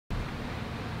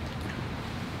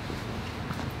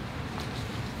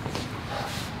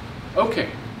Okay,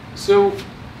 so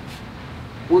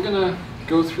we're going to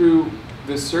go through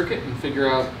this circuit and figure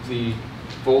out the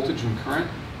voltage and current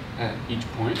at each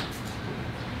point.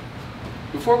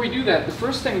 Before we do that, the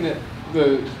first thing that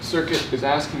the circuit is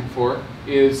asking for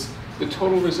is the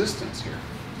total resistance here.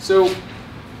 So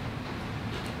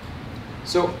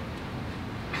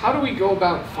how do we go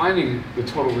about finding the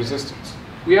total resistance?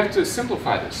 We have to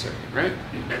simplify this circuit, right?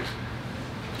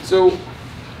 So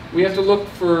we have to look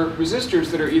for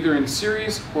resistors that are either in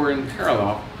series or in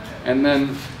parallel, and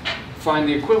then find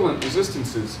the equivalent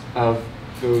resistances of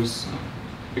those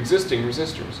existing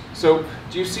resistors. So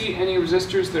do you see any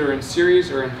resistors that are in series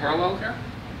or in parallel here?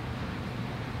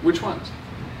 Which ones?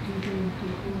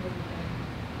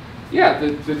 Yeah,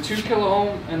 the 2 kilo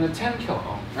ohm and the 10 kilo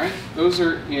ohm, right? Those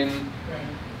are in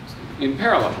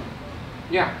parallel.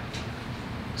 Yeah.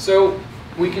 So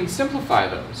we can simplify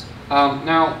those.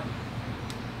 Now,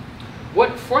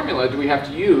 what formula do we have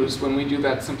to use when we do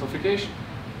that simplification?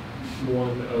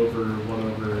 1 over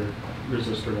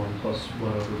resistor 1 plus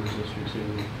 1 over resistor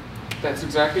 2. That's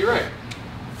exactly right.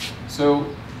 So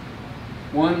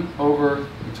 1 over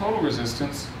the total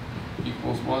resistance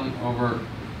equals 1 over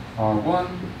R1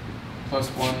 plus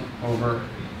 1 over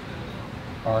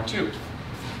R2,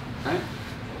 right?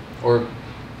 Or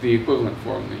the equivalent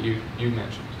form that you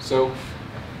mentioned. So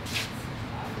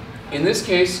in this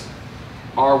case,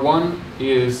 R1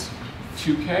 is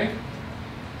 2K.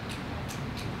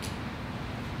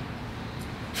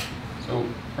 So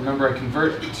remember, I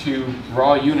convert to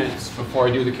raw units before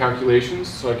I do the calculations,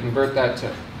 so I convert that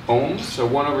to ohms. So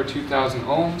 1 over 2,000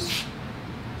 ohms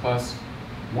plus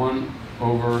 1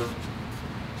 over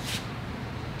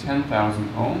 10,000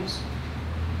 ohms.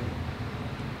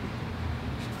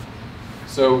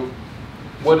 So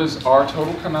what does R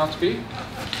total come out to be?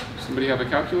 Somebody have a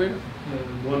calculator?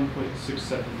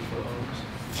 1.67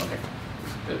 ohms. Okay,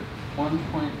 good.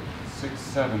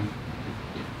 1.67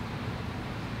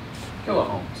 kilo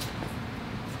ohms.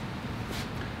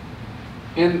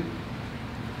 And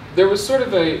there was sort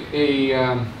of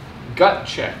a gut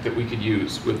check that we could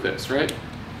use with this, right?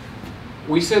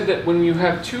 We said that when you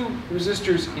have 2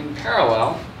 resistors in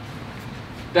parallel,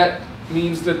 that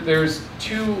means that there's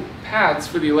 2 paths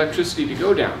for the electricity to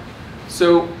go down.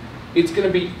 So it's going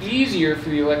to be easier for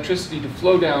the electricity to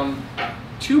flow down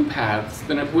 2 paths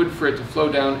than it would for it to flow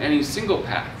down any single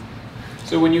path.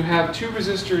 So when you have 2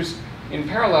 resistors in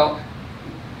parallel,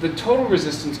 the total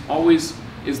resistance always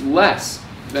is less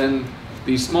than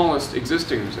the smallest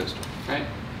existing resistor, right?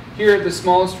 Here, the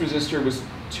smallest resistor was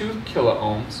 2 kilo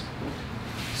ohms.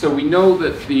 So we know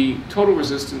that the total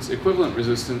resistance, equivalent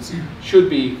resistance, should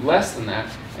be less than that,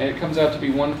 and it comes out to be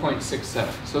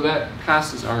 1.67. So that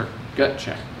passes our gut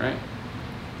check, right?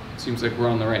 Seems like we're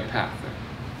on the right path there.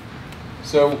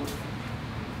 So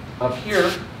up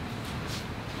here,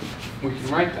 we can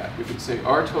write that. We could say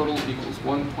R total equals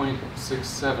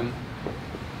 1.67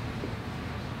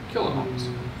 kilo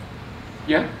ohms.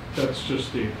 Yeah? That's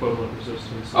just the equivalent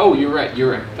resistance. Oh, you're right.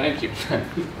 You're right. Thank you.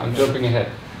 I'm jumping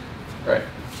ahead. All right.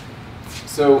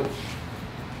 So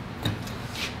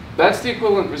that's the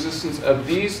equivalent resistance of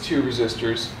these 2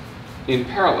 resistors in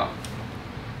parallel.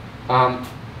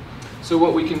 So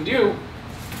what we can do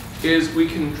is we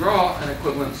can draw an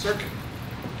equivalent circuit.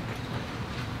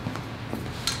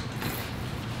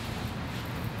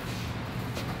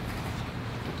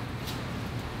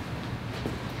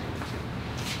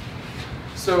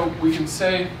 So we can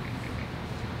say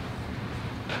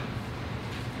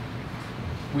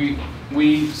we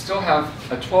still have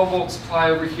a 12-volt supply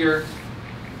over here.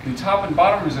 The top and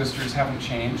bottom resistors haven't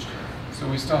changed, so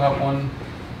we still have 1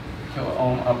 kilo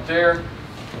ohm up there,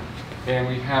 and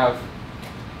we have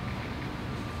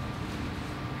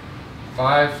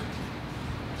 5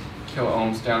 kilo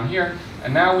ohms down here,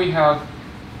 and now we have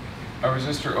a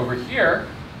resistor over here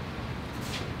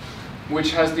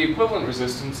which has the equivalent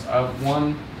resistance of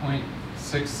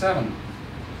 1.67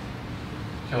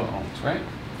 kilo ohms, right?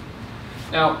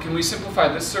 Now, can we simplify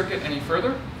this circuit any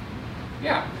further?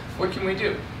 Yeah. What can we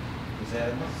do? Is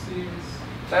that in series?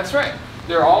 That's right.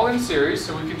 They're all in series,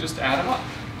 so we can just add them up.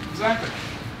 Exactly.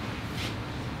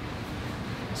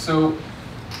 So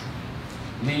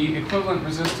the equivalent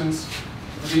resistance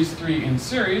for these 3 in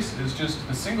series is just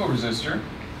a single resistor.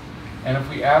 And if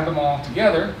we add them all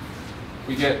together,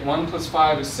 we get 1 plus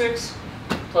 5 is 6,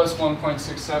 plus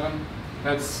 1.67.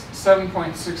 That's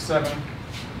 7.67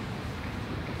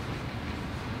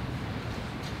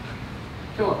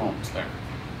 kilo ohms there.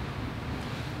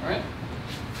 All right?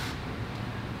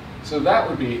 So that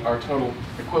would be our total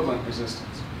equivalent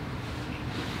resistance.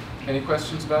 Any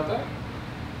questions about that?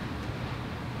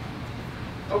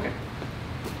 Okay.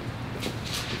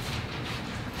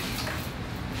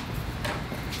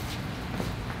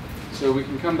 So we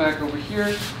can come back over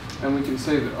here and we can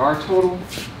say that our total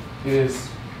is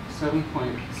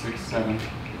 7.67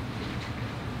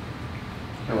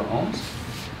 kilo ohms.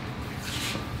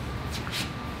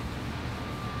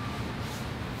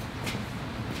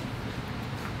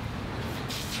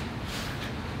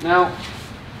 Now,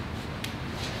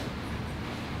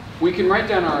 we can write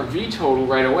down our V total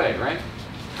right away, right?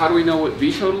 How do we know what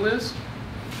V total is?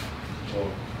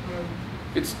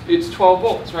 It's 12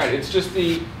 volts, right? It's just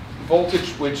the voltage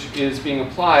which is being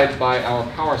applied by our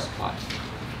power supply.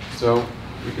 So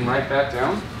we can write that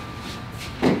down.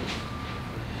 12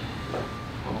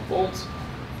 volts.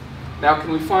 Now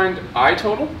can we find I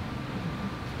total?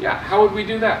 Yeah, how would we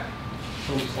do that?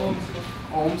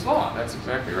 Ohm's law, that's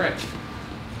exactly right.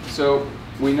 So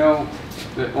we know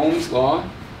that Ohm's law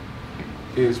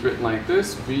is written like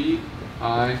this,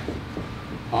 V-I-R.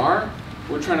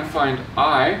 We're trying to find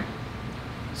I,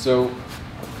 so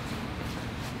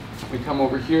we come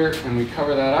over here and we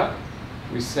cover that up.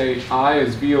 We say I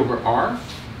is V over R.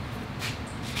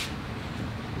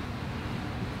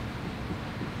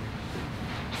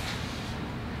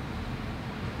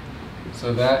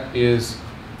 So that is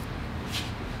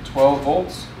 12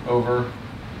 volts over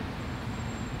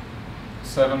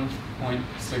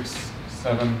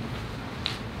 7.67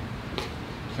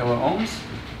 kilo ohms.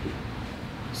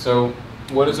 So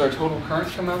what does our total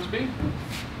current come out to be?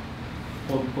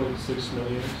 1.6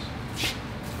 milliamps.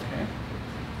 Okay.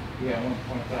 Yeah,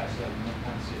 1.57,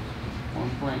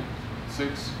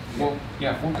 1.6. Well,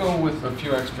 yeah, we'll go with a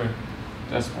few extra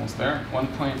decimals there.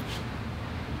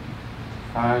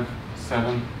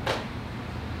 1.57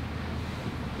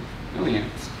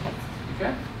 milliamps.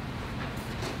 Okay?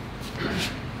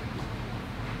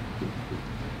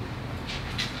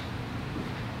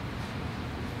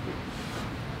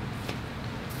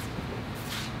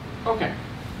 Okay.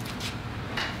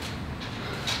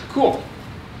 Cool.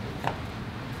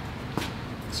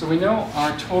 So we know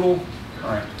our total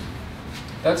current.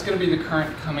 That's going to be the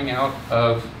current coming out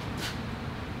of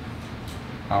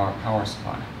our power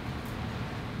supply.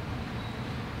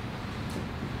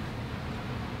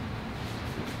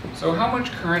 So how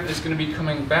much current is going to be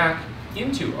coming back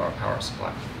into our power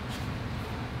supply?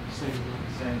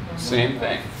 Same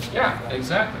thing. Yeah,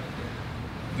 exactly.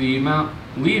 The amount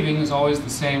leaving is always the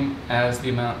same as the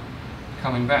amount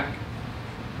coming back.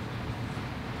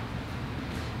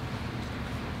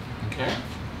 Okay,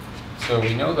 so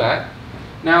we know that.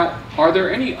 Now, are there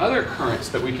any other currents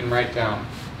that we can write down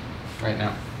right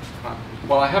now?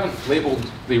 Well, I haven't labeled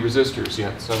the resistors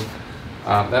yet, so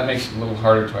that makes it a little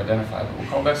harder to identify, but we'll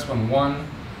call this one 1,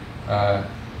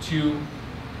 2,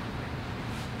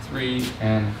 3,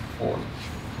 and 4.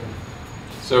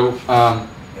 So,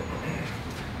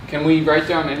 can we write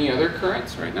down any other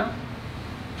currents right now?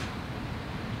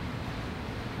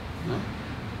 No?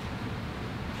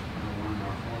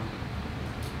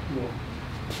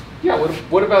 Yeah,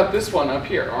 what about this one up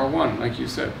here, R1, like you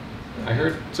said? I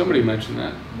heard somebody mention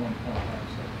that. 1.57.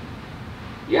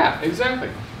 Yeah,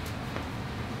 exactly.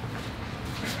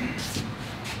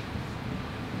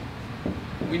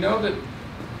 We know that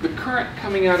the current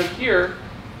coming out of here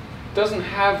doesn't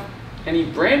have any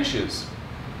branches.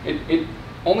 It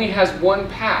only has one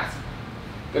path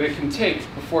that it can take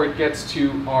before it gets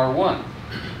to R1.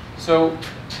 So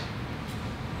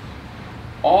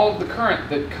all of the current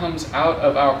that comes out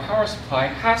of our power supply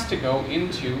has to go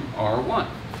into R1.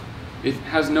 It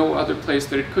has no other place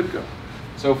that it could go.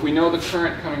 So if we know the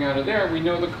current coming out of there, we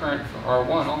know the current for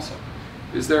R1 also.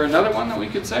 Is there another one that we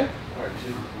could say?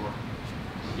 R2.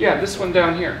 Yeah, this one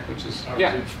down here, which is, R2.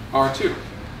 yeah, R2.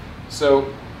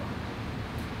 So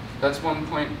that's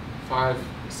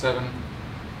 1.57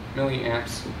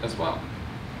 milliamps as well.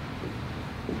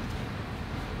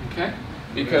 Okay?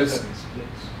 Because,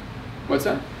 what's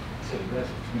that? So the rest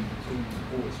between the 2 and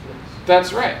 4 splits.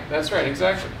 That's right,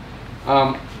 exactly.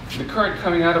 The current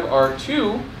coming out of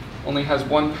R2 only has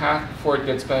one path before it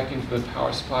gets back into the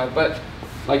power supply, but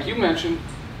like you mentioned,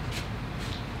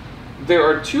 there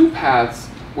are two paths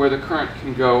where the current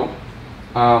can go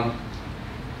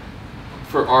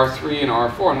for R3 and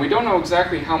R4, and we don't know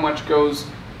exactly how much goes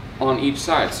on each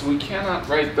side, so we cannot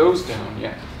write those down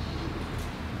yet.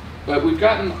 But we've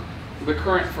gotten the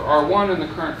current for R1 and the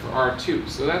current for R2,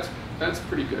 so that's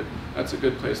pretty good. That's a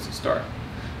good place to start.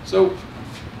 So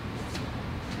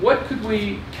what could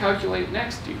we calculate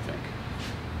next, do you think?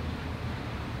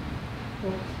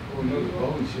 Well, we know the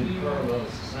voltage in parallel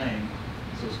is the same,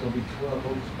 so it's going to be 12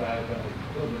 volts divided by the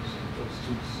equivalence of those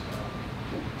two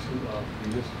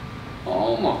resistors.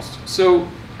 Almost. So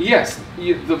yes,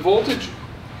 the voltage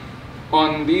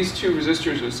on these two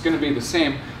resistors is going to be the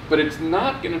same, but it's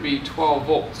not going to be 12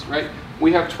 volts, right?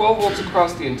 We have 12 volts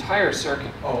across the entire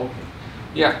circuit. Oh, okay.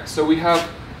 Yeah, so we have,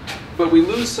 but we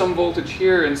lose some voltage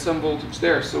here and some voltage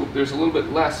there, so there's a little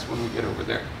bit less when we get over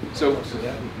there. So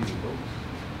that would be the volts.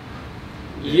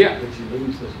 yeah. What you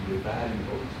lose doesn't divide in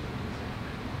volts.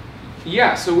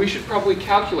 Yeah, so we should probably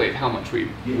calculate how much we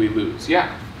lose.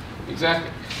 Yeah, exactly.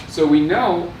 So we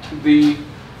know the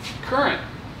current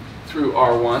through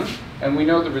R1, and we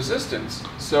know the resistance.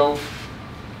 So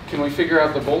can we figure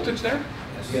out the voltage there?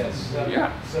 Yes.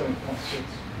 Yeah. 7.6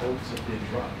 volts have been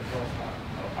dropped because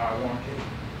R1K.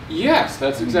 Yes,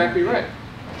 that's exactly right.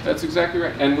 That's exactly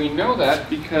right. And we know that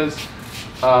because,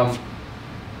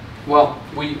 well,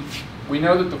 we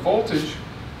know that the voltage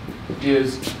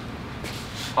is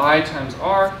I times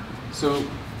R, so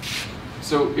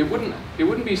it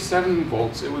wouldn't be 7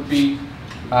 volts. It would be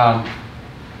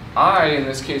I in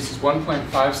this case is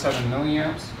 1.57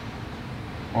 milliamps,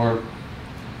 or if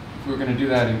we were going to do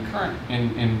that in current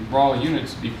in raw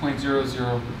units, it'd be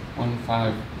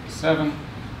 0.00157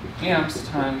 amps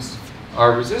times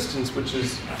our resistance, which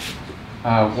is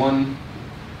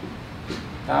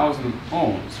 1,000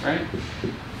 ohms, right?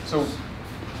 So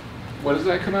what does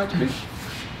that come out to be?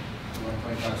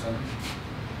 1.57.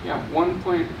 Yeah,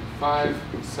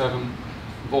 1.57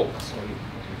 volts.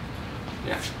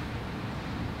 Yeah.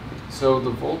 So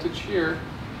the voltage here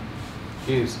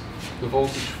is the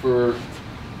voltage for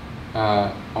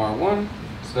R1,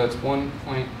 so that's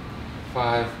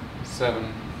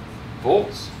 1.57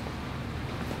 volts.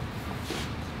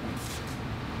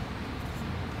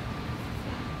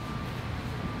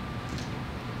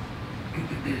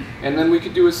 And then we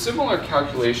could do a similar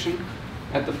calculation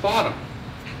at the bottom.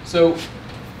 So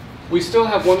we still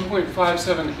have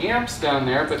 1.57 amps down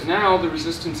there, but now the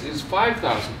resistance is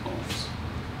 5,000 ohms.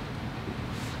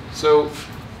 So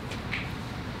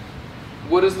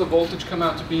what does the voltage come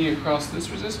out to be across this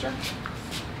resistor?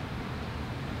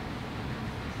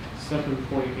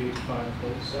 7.85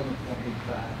 volts.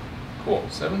 7.85. Cool,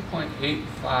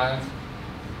 7.85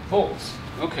 volts.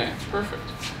 Okay, perfect.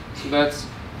 So that's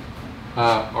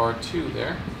R2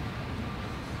 there.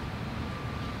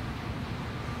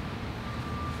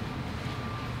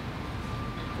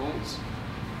 Volts.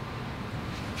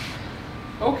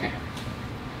 Okay.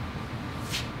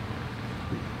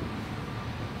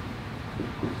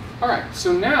 All right,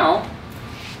 so now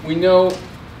we know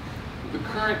the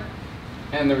current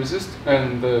and the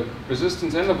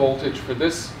resistance and the voltage for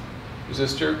this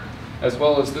resistor, as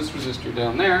well as this resistor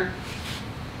down there.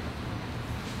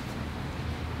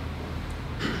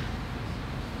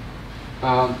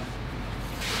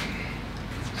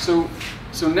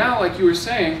 So now, like you were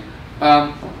saying,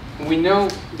 we know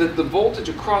that the voltage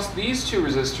across these two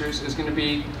resistors is going to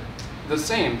be the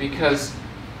same because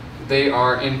they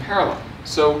are in parallel.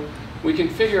 So we can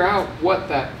figure out what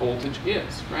that voltage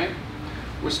is, right?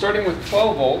 We're starting with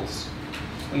 12 volts,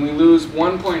 and we lose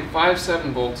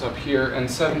 1.57 volts up here and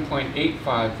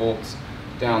 7.85 volts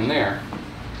down there.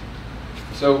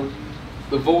 So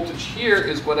the voltage here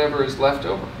is whatever is left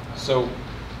over. So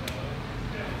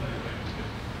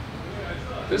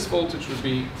this voltage would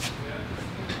be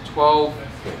 12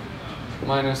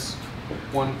 minus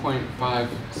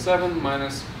 1.57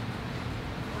 minus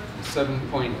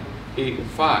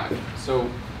 7.85. So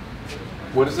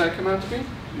what does that come out to be?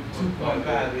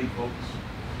 2.58 volts.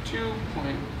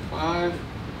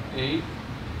 2.58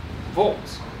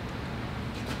 volts.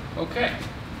 Okay.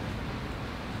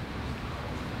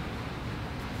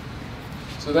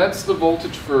 So that's the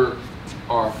voltage for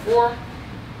R4.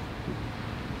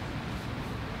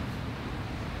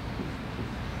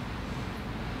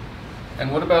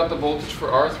 And what about the voltage for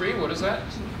R3? What is that?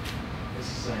 It's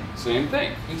the same. Same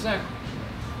thing, exactly.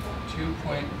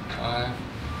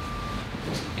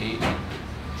 2.58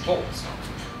 volts.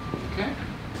 Okay?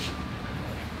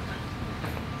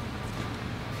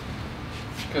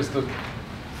 Because the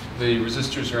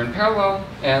resistors are in parallel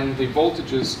and the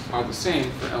voltages are the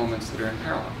same for elements that are in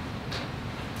parallel.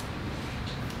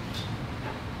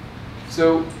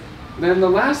 So then the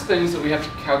last things that we have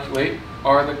to calculate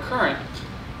are the current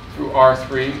through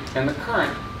R3 and the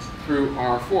current through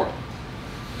R4.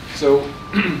 So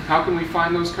how can we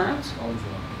find those currents? Ohm's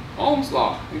law. Ohm's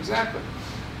law, exactly.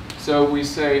 So we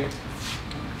say,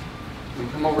 we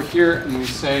come over here and we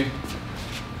say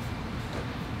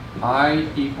I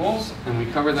equals, and we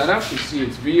cover that up, we see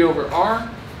it's V over R.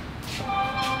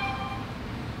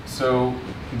 So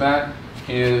that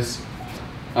is,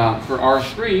 for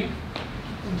R3,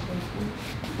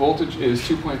 voltage is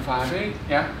 2.58,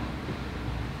 yeah?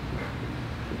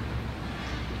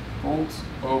 Volts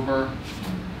over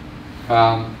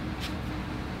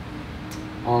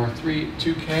R3,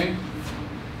 2K,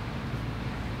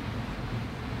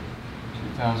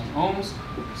 2,000 ohms.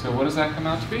 So what does that come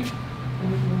out to be?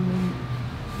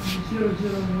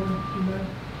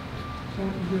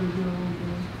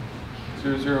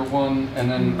 001, and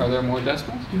then are there more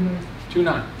decimals?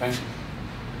 29, thank you.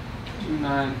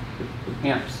 29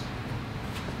 amps.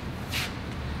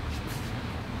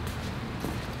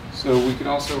 So we could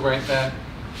also write that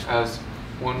as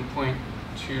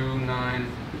 1.29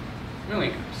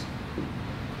 milliamps.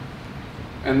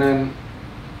 And then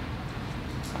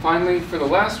finally, for the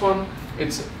last one,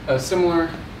 it's a similar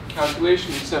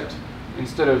calculation, except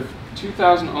instead of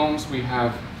 2,000 ohms, we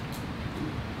have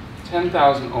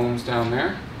 10,000 ohms down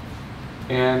there.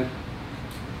 And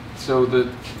so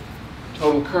the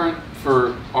total current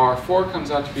for R4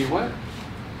 comes out to be what?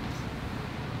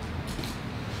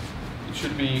 It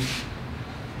should be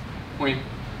 0.25.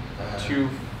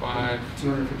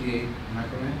 258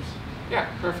 microamps. Yeah,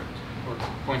 perfect. Or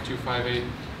 0.258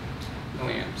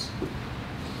 milliamps.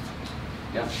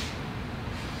 Yeah.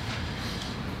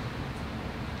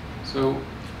 So,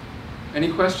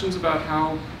 any questions about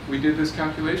how we did this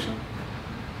calculation?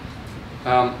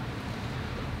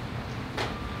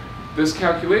 This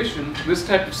calculation, this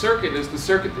type of circuit is the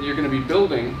circuit that you're going to be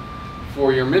building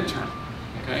for your midterm.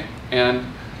 Okay? And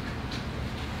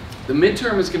the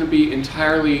midterm is going to be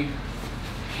entirely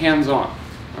hands-on.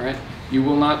 All right? You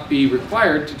will not be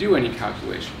required to do any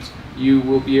calculations. You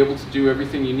will be able to do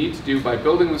everything you need to do by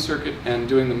building the circuit and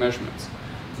doing the measurements.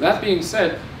 That being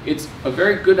said, it's a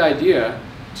very good idea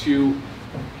to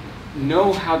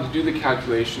know how to do the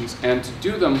calculations and to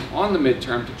do them on the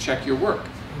midterm to check your work.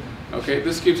 Okay,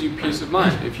 this gives you peace of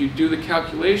mind. If you do the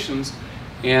calculations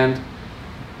and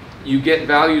you get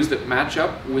values that match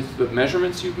up with the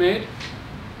measurements you've made,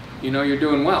 you know you're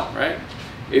doing well, right?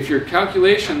 If your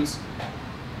calculations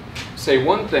say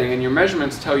one thing and your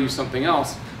measurements tell you something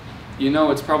else, you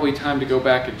know it's probably time to go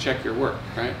back and check your work,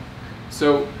 right?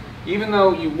 So even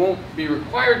though you won't be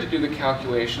required to do the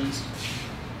calculations,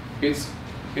 it's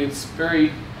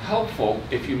very helpful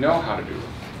if you know how to do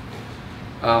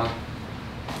them.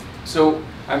 So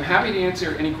I'm happy to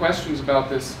answer any questions about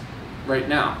this right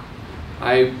now.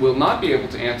 I will not be able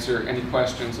to answer any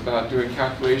questions about doing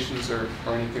calculations or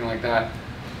anything like that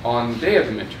on the day of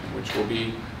the midterm, which will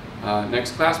be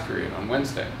next class period on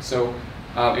Wednesday. So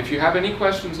if you have any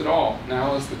questions at all,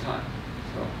 now is the time.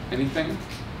 So anything?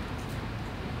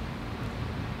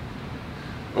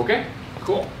 Okay,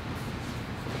 cool.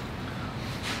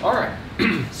 All right,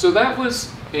 so that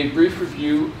was a brief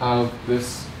review of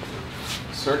this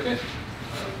circuit.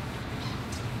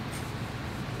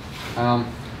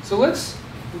 So let's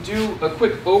do a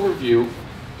quick overview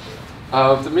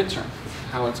of the midterm,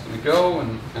 how it's going to go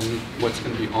and what's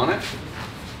going to be on it.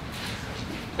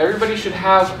 Everybody should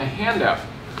have a handout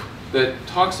that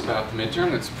talks about the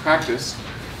midterm, that's practice.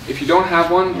 If you don't have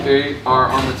one, they are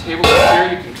on the table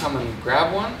here. You can come and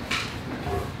grab one.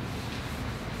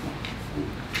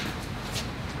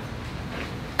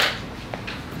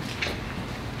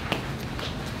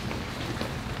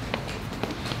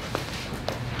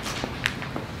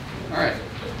 All right.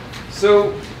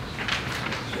 So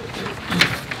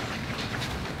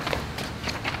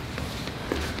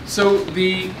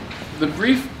the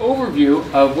brief overview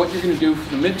of what you're going to do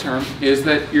for the midterm is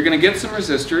that you're going to get some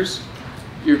resistors.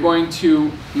 You're going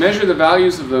to measure the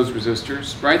values of those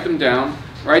resistors, write them down,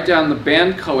 write down the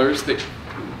band colors that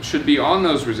should be on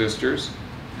those resistors,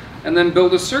 and then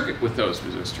build a circuit with those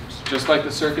resistors, just like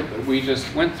the circuit that we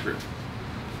just went through.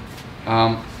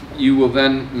 You will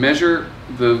then measure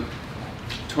the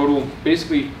total,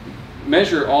 basically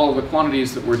measure all of the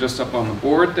quantities that were just up on the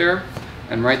board there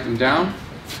and write them down.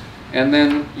 And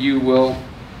then you will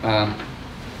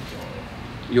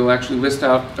you'll actually list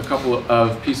out a couple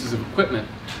of pieces of equipment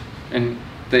and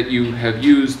that you have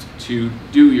used to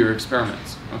do your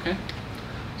experiments. Okay?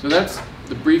 So that's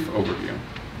the brief overview.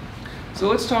 So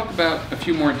let's talk about a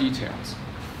few more details.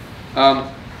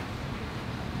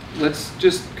 Let's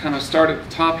just kind of start at the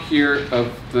top here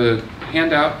of the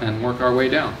handout and work our way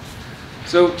down.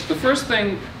 So the first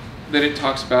thing that it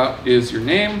talks about is your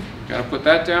name. You've got to put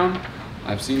that down.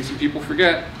 I've seen some people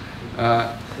forget.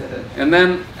 And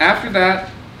then after that,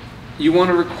 you want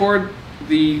to record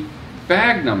the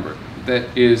bag number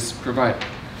that is provided.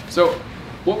 So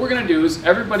what we're going to do is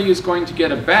everybody is going to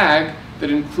get a bag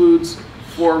that includes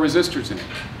 4 resistors in it.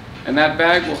 And that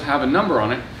bag will have a number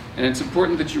on it, and it's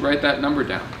important that you write that number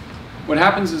down. What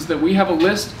happens is that we have a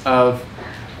list of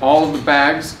all of the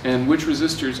bags and which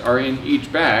resistors are in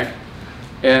each bag.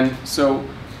 And so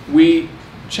we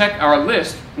check our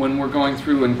list when we're going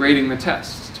through and grading the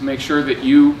tests to make sure that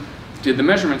you did the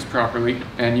measurements properly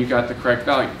and you got the correct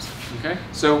values. Okay?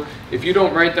 So if you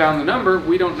don't write down the number,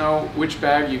 we don't know which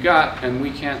bag you got and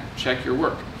we can't check your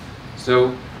work.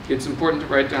 So it's important to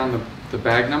write down the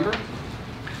bag number.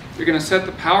 You're going to set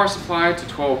the power supply to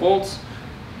 12 volts,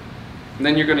 and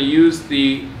then you're going to use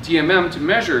the DMM to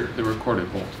measure the recorded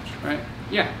voltage, right?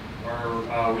 Yeah?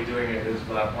 Are we doing it as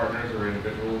lab partners or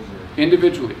individuals? Or?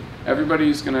 Individually.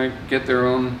 Everybody's going to get their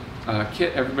own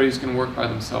kit. Everybody's going to work by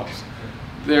themselves.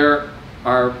 There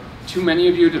are too many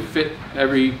of you to fit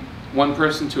every one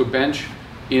person to a bench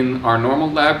in our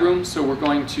normal lab room, so we're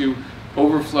going to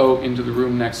overflow into the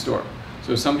room next door.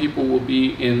 So some people will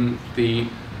be in the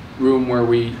room where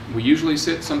we usually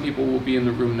sit, some people will be in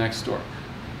the room next door.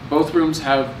 Both rooms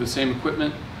have the same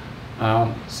equipment,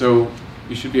 so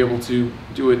you should be able to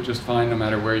do it just fine no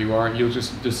matter where you are. You'll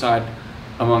just decide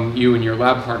among you and your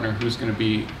lab partner who's going to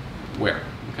be where,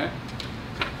 okay?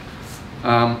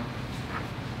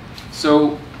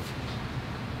 So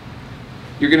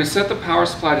you're going to set the power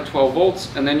supply to 12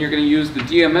 volts, and then you're going to use the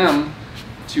DMM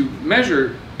to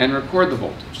measure and record the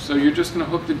voltage. So you're just going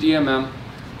to hook the DMM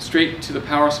straight to the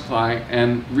power supply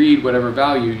and read whatever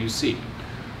value you see.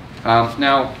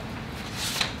 Now,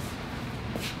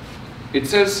 it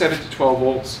says set it to 12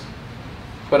 volts,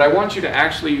 but I want you to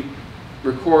actually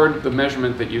record the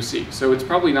measurement that you see. So it's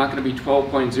probably not going to be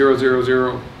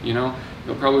 12.000, you know,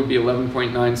 it'll probably be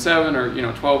 11.97 or, you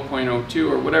know, 12.02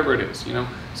 or whatever it is, you know,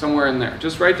 somewhere in there.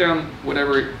 Just write down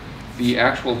whatever the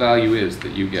actual value is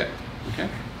that you get, okay?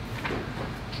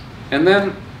 And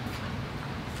then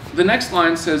the next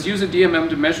line says use a DMM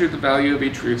to measure the value of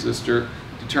each resistor,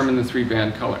 determine the 3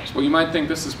 band colors. Well, you might think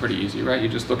this is pretty easy, right? You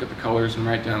just look at the colors and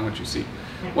write down what you see.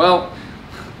 Well,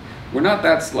 we're not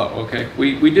that slow, okay?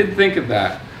 We did think of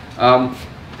that.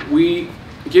 We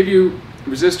give you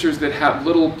resistors that have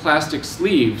little plastic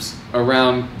sleeves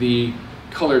around the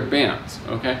colored bands,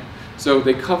 okay? So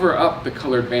they cover up the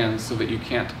colored bands so that you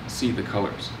can't see the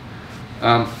colors.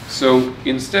 So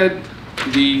instead,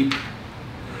 the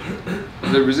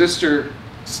resistor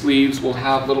sleeves will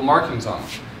have little markings on them.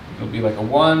 It'll be like a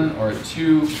 1 or a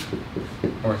 2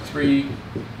 or a 3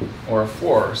 or a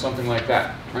 4 or something like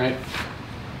that, right?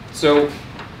 So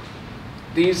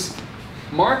these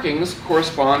markings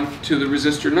correspond to the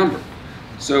resistor number.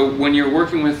 So when you're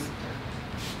working with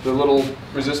the little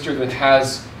resistor that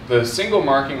has the single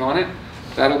marking on it,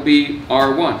 that'll be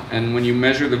R1. And when you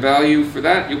measure the value for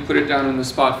that, you'll put it down in the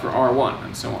spot for R1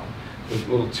 and so on. The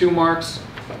little 2 marks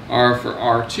are for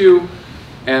R2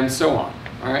 and so on,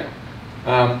 all right?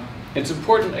 It's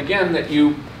important, again, that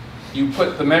you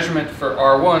put the measurement for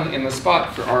R1 in the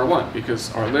spot for R1 because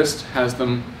our list has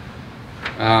them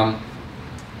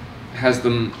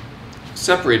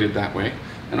separated that way.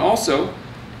 And also,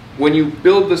 when you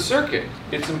build the circuit,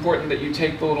 it's important that you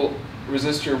take the little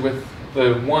resistor with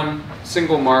the 1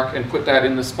 single mark and put that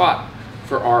in the spot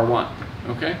for R1,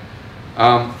 okay?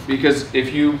 Because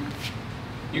if you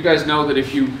guys know that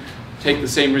if you take the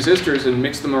same resistors and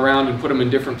mix them around and put them in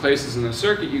different places in the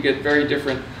circuit, you get very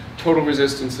different total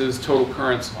resistances, total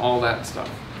currents, all that stuff.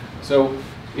 So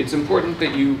it's important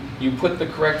that you put the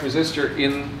correct resistor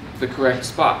in the correct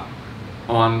spot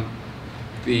on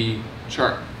the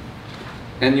chart.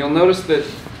 And you'll notice that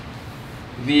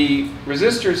the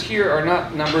resistors here are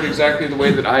not numbered exactly the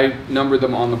way that I numbered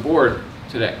them on the board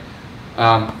today.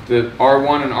 The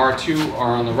R1 and R2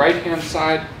 are on the right-hand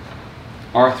side,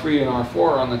 R3 and R4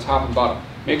 are on the top and bottom.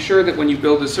 Make sure that when you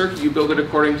build the circuit, you build it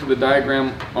according to the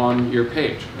diagram on your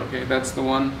page. Okay, that's the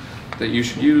one that you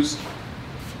should use.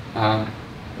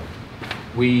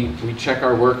 We check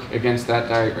our work against that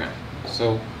diagram.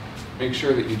 So make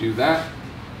sure that you do that.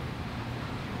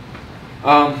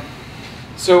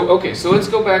 So let's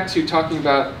go back to talking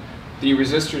about the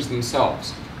resistors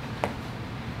themselves.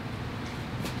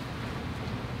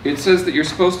 It says that you're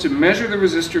supposed to measure the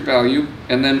resistor value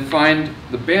and then find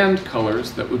the band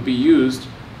colors that would be used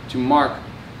to mark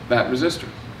that resistor.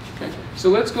 Okay? So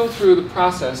let's go through the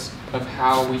process of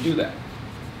how we do that.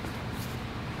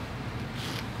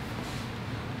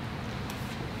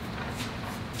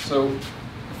 So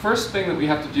the first thing that we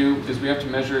have to do is we have to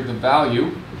measure the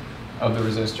value of the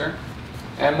resistor.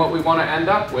 And what we want to end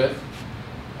up with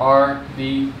are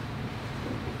the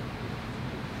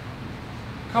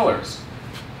colors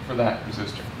for that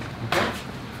resistor. Okay?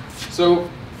 So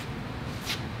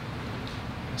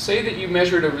say that you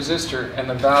measured a resistor and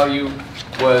the value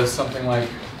was something like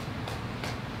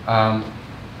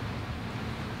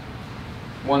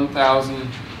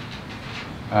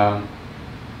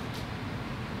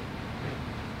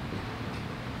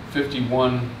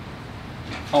 1,051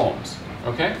 ohms,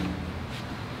 okay?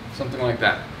 Something like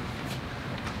that.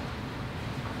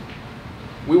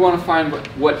 we want to find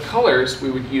what colors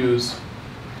we would use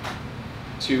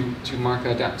to mark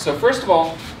that down. So first of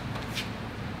all,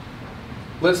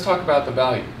 let's talk about the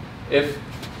value. If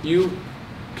you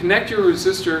connect your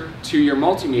resistor to your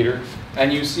multimeter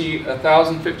and you see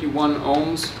 1051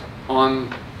 ohms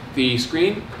on the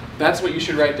screen, that's what you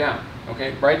should write down.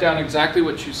 Okay, write down exactly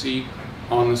what you see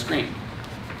on the screen.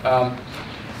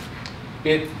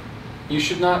 You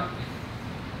should not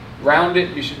round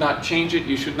it, you should not change it,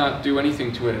 you should not do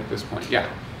anything to it at this point.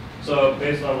 Yeah? So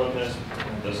based on looking at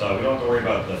this, we don't have to worry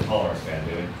about the tolerance band,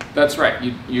 do we? That's right.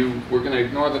 We're going to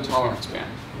ignore the tolerance band.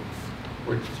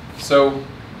 So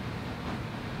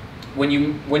when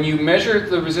you measure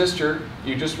the resistor,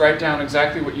 you just write down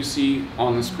exactly what you see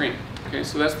on the screen. Okay,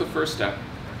 so that's the first step.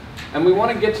 And we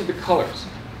want to get to the colors.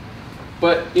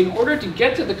 But in order to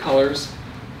get to the colors,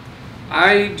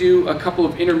 I do a couple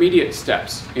of intermediate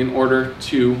steps in order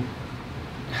to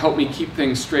help me keep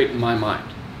things straight in my mind.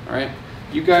 All right?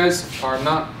 You guys are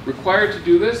not required to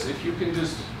do this. If you can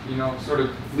just, sort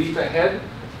of leap ahead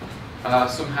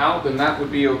somehow, then that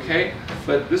would be okay.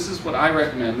 But this is what I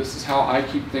recommend. This is how I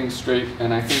keep things straight,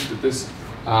 and I think that this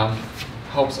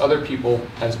helps other people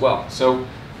as well. So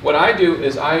what I do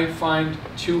is I find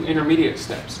two intermediate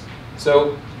steps.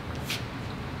 So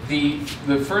the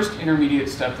first intermediate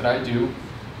step that I do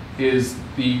is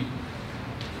the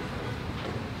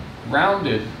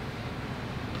rounded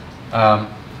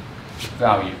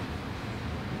value.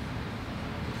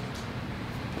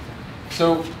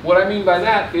 So what I mean by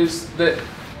that is that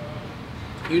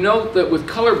that with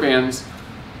color bands,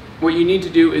 what you need to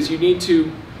do is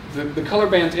the color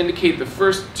bands indicate the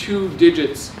first two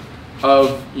digits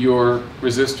of your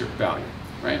resistor value,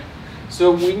 right?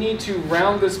 So we need to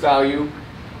round this value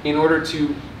in order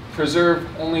to preserve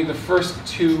only the first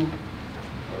two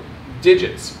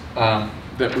digits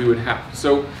that we would have.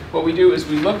 So what we do is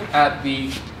we look at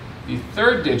the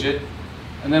third digit,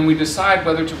 and then we decide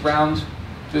whether to round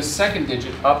this second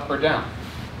digit up or down.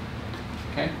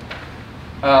 Okay?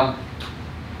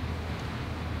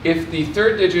 If the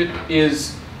third digit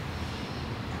is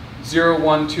 0,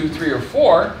 1, 2, 3, or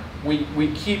 4,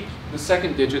 we keep the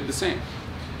second digit the same.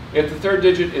 If the third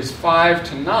digit is 5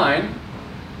 to 9,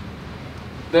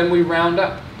 then we round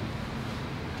up.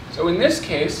 So in this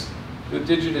case, the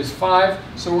digit is 5,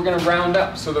 so we're going to round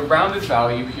up. So the rounded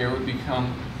value here would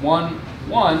become 1,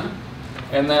 1,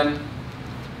 and then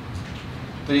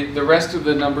the rest of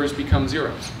the numbers become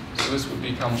zeros. So this would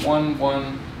become 1,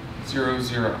 1, 0,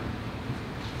 0.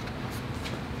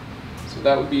 So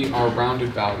that would be our rounded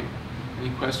value.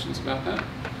 Any questions about that?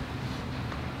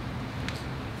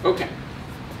 Okay.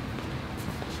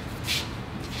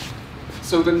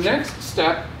 So the next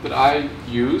step that I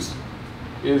use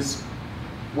is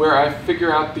where I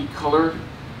figure out the color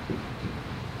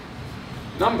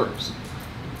numbers.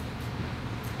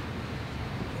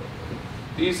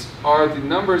 These are the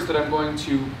numbers that I'm going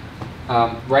to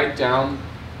write down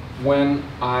when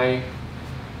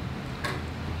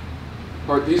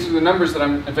these are the numbers that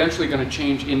I'm eventually going to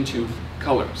change into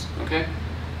colors, okay?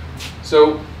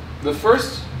 So the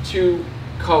first two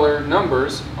color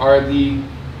numbers are the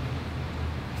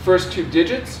first two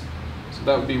digits, so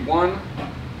that would be 1,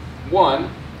 1,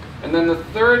 and then the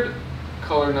third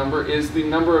color number is the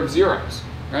number of zeros,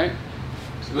 right?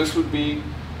 So this would be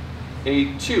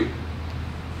a 2.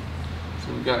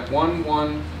 So we've got 1,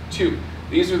 1, 2.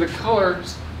 These are the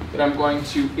colors that I'm going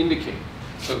to indicate.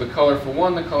 So the color for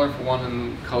 1, the color for 1,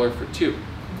 and the color for 2,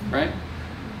 right?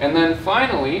 And then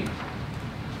finally,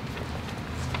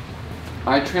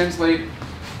 I translate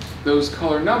those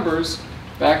color numbers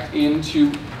back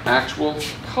into actual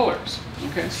colors.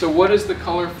 Okay, so what is the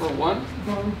color for 1?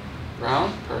 Brown.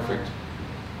 Brown, perfect.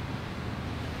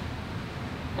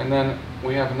 And then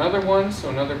we have another one, so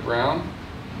another brown.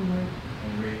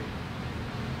 Red.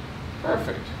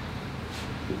 Perfect.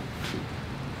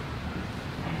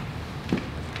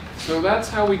 So that's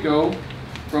how we go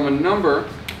from a number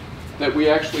that we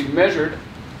actually measured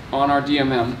on our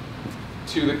DMM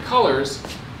to the colors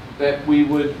that we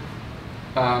would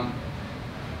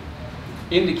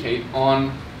indicate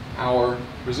on our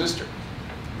resistor.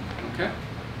 Okay?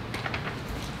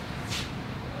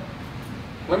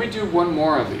 Let me do one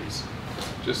more of these,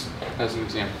 just as an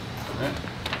example. Right?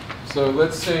 So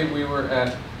let's say we were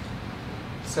at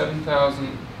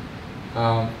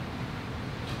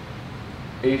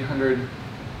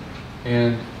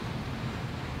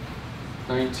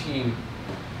 7,819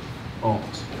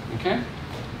 ohms. Okay?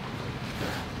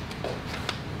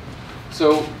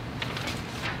 So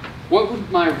what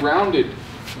would my rounded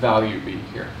value be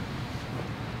here?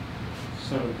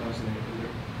 7,800.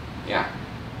 Yeah.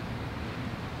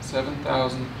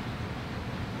 7,800.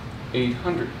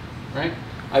 800, right?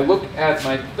 I look at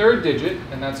my third digit,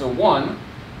 and that's a 1,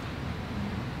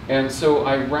 and so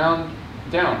I round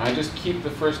down. I just keep the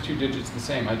first two digits the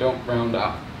same. I don't round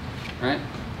up, right?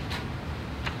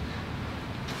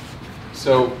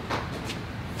 So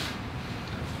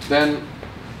then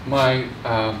my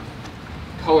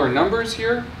color numbers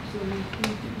here,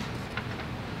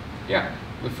 yeah,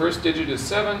 the first digit is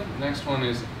 7, the next one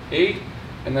is 8,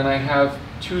 and then I have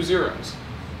 2 zeros.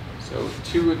 So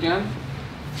 2 again.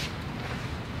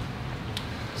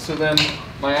 So then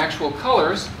my actual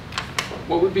colors,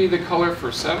 what would be the color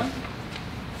for 7?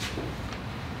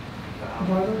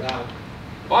 Violet.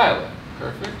 Violet,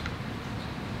 perfect.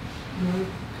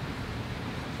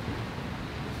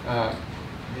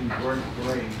 In gray.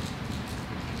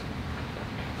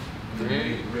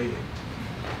 Gray. Red.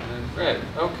 And red,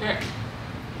 okay.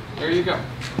 There you go.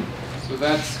 So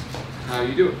that's how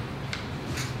you do it.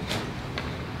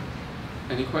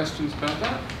 Any questions about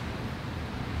that?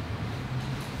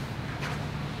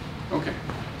 Okay.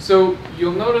 So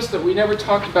you'll notice that we never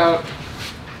talked about,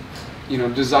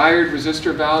 desired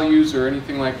resistor values or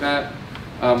anything like that.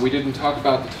 We didn't talk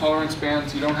about the tolerance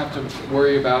bands. You don't have to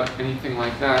worry about anything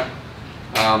like that.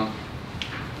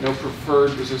 No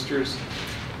preferred resistors.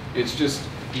 It's just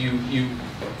you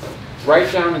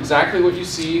write down exactly what you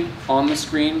see on the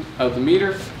screen of the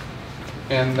meter,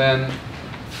 and then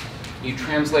you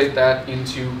translate that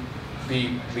into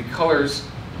the colors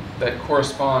that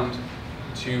correspond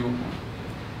to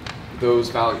those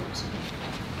values.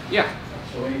 Yeah?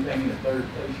 So anything in the third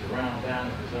place, you round down.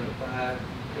 If it's under 5,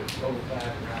 if it's over 5,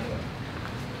 you round up.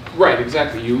 Right,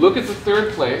 exactly. You look at the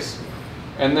third place,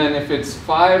 and then if it's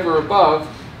 5 or above,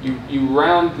 you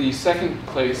round the second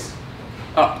place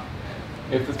up.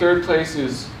 If the third place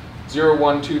is 0,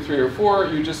 1, 2, 3, or 4,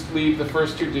 you just leave the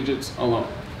first two digits alone.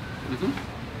 Mm-hmm.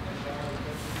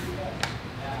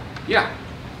 Yeah?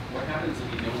 What happens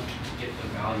if you don't get the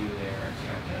value there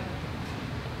expected?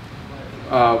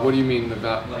 What do you mean the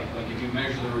value? Like if you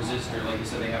measure the resistor, like you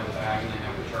said, they have a bag and they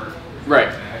have a chart. Right.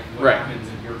 Bag. What Right. happens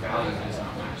if your value does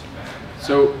not match the bag?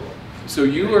 So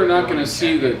you are not going to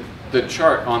see the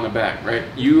chart on the bag, right?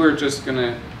 You are just going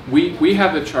to, we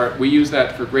have the chart, we use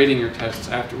that for grading your tests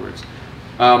afterwards.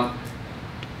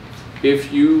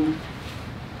 If you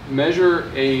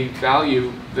measure a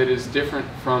value that is different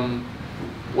from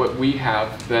what we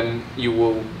have, then you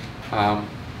will,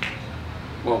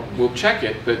 we'll check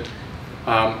it, but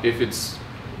if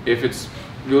it's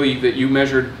really that you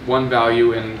measured one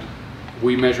value and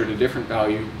we measured a different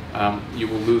value, you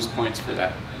will lose points for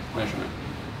that measurement.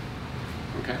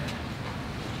 Okay?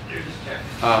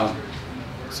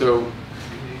 So,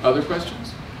 other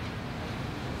questions?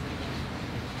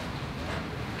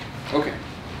 Okay.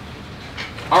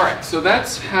 All right, so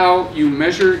that's how you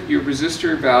measure your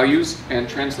resistor values and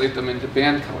translate them into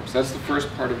band colors. That's the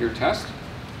first part of your test.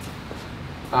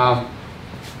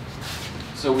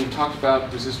 So we talked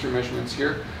about resistor measurements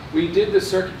here. We did the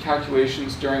circuit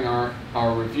calculations during our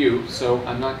review, so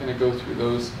I'm not going to go through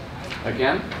those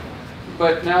again.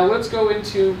 But now let's go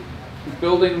into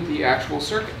building the actual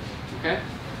circuit. Okay?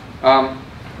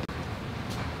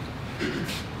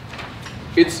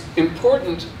 It's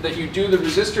important that you do the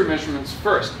resistor measurements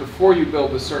first before you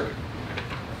build the circuit.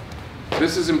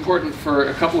 This is important for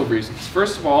a couple of reasons.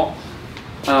 First of all,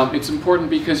 it's important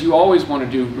because you always want to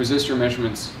do resistor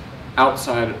measurements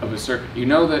outside of a circuit. You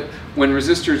know that when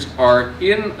resistors are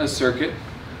in a circuit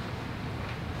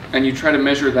and you try to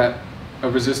measure that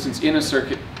resistance in a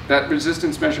circuit, that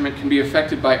resistance measurement can be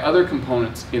affected by other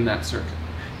components in that circuit.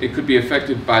 It could be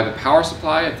affected by the power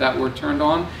supply if that were turned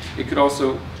on. It could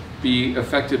also be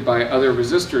affected by other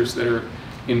resistors that are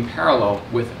in parallel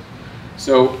with it.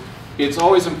 So it's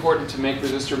always important to make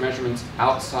resistor measurements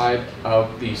outside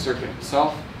of the circuit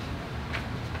itself.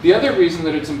 The other reason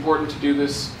that it's important to do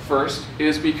this first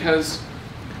is because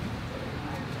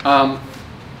our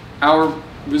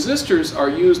resistors are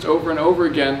used over and over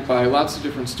again by lots of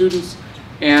different students,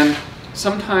 and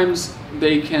sometimes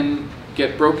they can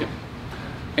get broken.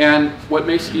 And what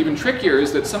makes it even trickier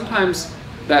is that sometimes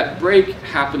that break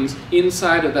happens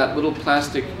inside of that little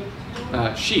plastic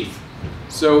sheath.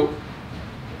 So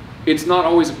it's not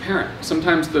always apparent.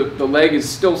 Sometimes the leg is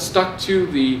still stuck to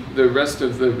the rest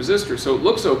of the resistor, so it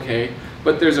looks okay,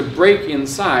 but there's a break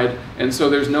inside, and so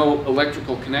there's no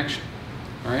electrical connection.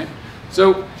 All right?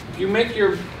 So if you make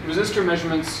your resistor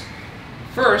measurements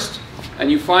first,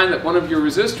 and you find that one of your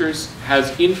resistors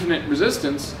has infinite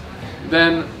resistance,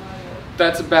 then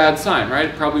that's a bad sign, right?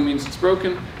 It probably means it's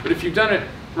broken. But if you've done it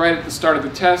right at the start of the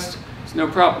test, it's no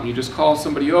problem. You just call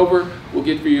somebody over, we'll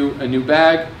give you a new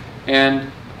bag,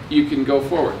 and you can go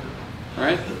forward. All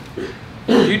right?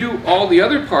 you do all the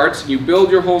other parts, you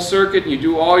build your whole circuit, you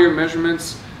do all your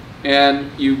measurements,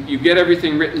 and you get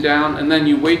everything written down, and then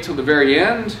you wait till the very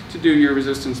end to do your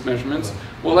resistance measurements,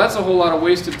 well, that's a whole lot of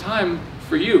wasted time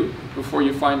for you before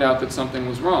you find out that something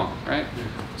was wrong, right?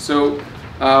 So,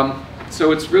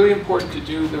 so it's really important to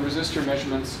do the resistor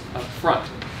measurements up front,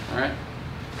 all right?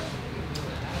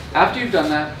 After you've done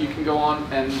that, you can go on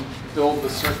and build the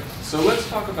circuit. So let's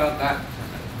talk about that for a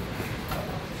minute.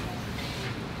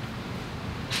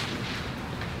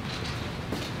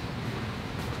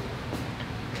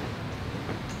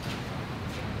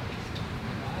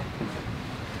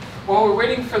 While we're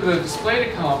waiting for the display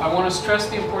to come up, I want to stress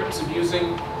the importance of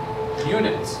using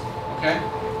units, okay?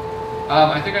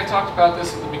 I think I talked about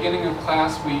this at the beginning of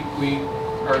class,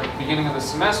 or at the beginning of the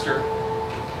semester.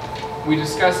 We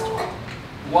discussed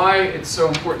why it's so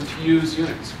important to use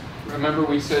units. Remember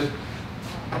we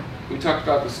talked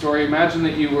about the story. Imagine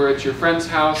that you were at your friend's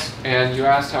house and you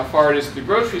asked how far it is to the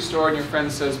grocery store, and your friend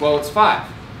says, well, it's 5.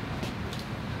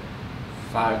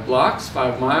 5 blocks,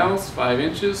 5 miles, 5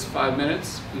 inches, 5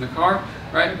 minutes in the car,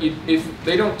 right? If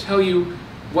they don't tell you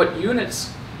what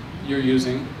units you're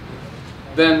using,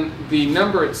 then the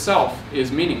number itself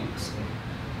is meaningless.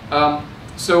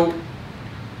 So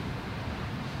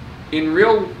in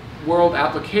real world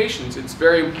applications, it's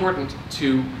very important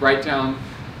to write down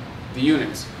the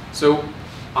units. So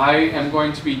I am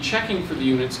going to be checking for the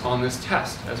units on this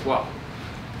test as well.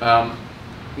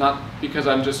 Not because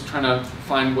I'm just trying to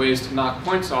find ways to knock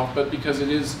points off, but because it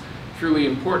is truly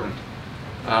important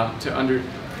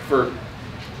for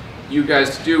you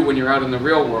guys to do when you're out in the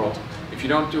real world. If you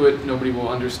don't do it, nobody will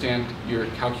understand your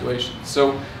calculations.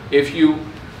 So if you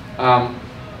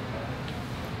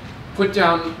put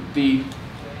down the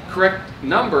correct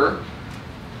number,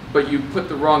 but you put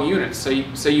the wrong units,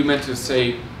 say you meant to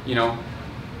say,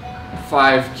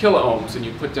 5 kiloohms, and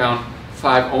you put down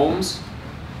 5 ohms,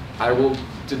 I will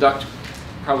deduct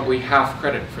probably half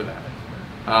credit for that.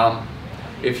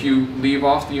 If you leave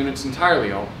off the units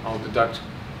entirely, I'll deduct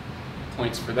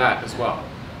points for that as well.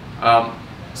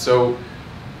 So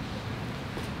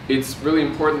it's really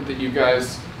important that you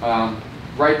guys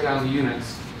write down the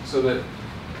units so that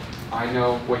I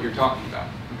know what you're talking about,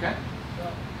 okay?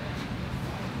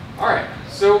 All right,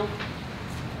 so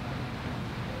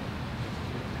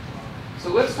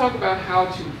let's talk about how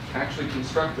to actually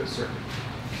construct this circuit.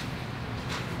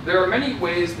 There are many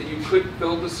ways that you could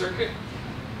build the circuit.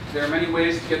 There are many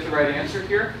ways to get the right answer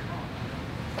here.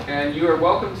 And you are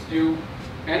welcome to do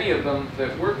any of them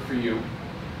that work for you,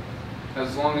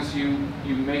 as long as you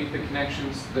make the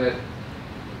connections that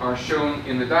are shown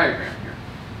in the diagram here.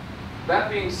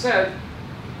 That being said,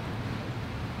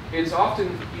 it's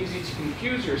often easy to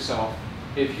confuse yourself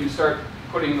if you start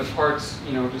putting the parts,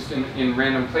 just in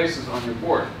random places on your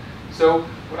board. So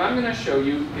what I'm going to show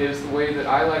you is the way that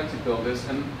I like to build this,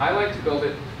 and I like to build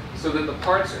it so that the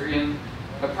parts are in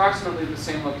approximately the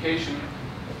same location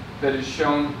that is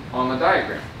shown on the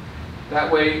diagram. That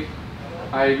way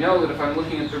I know that if I'm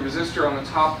looking at the resistor on the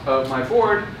top of my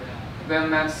board,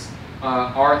 then that's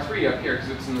R3 up here because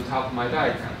it's in the top of my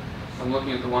diagram. If I'm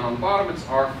looking at the one on the bottom, it's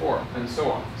R4, and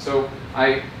so on. So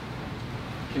I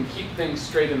can keep things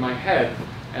straight in my head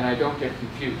and I don't get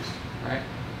confused, right?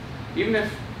 Even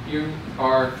if you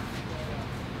are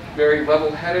very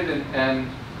level-headed and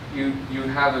you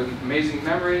have an amazing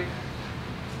memory,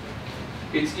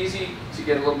 it's easy to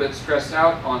get a little bit stressed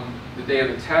out on the day of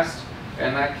the test,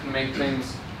 and that can make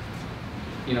things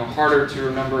harder to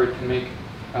remember. It can make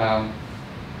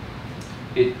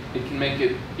it can make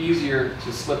it easier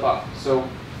to slip up. So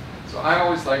I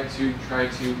always like to try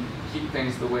to keep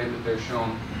things the way that they're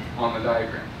shown on the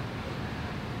diagram.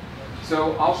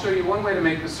 So I'll show you one way to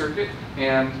make the circuit,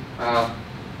 and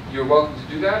you're welcome to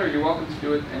do that, or you're welcome to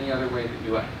do it any other way that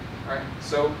you like. All right.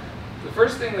 So the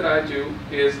first thing that I do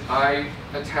is I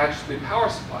attach the power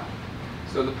supply.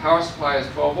 So the power supply is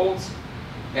 12 volts,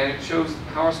 and it shows the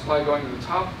power supply going to the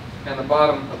top and the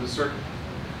bottom of the circuit.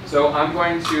 So I'm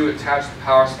going to attach the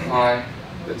power supply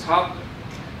to the top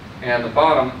and the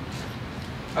bottom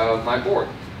of my board.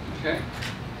 Okay.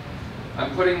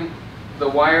 I'm putting the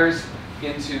wires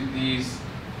into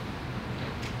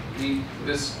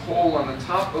this hole on the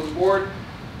top of the board,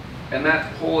 and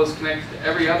that hole is connected to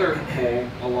every other hole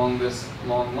along this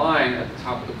long line at the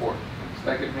top of the board. So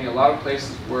that gives me a lot of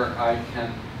places where I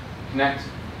can connect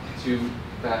to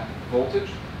that voltage.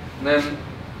 And then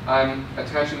I'm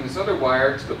attaching this other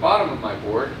wire to the bottom of my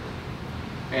board,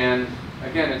 and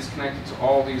again, it's connected to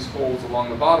all these holes along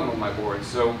the bottom of my board,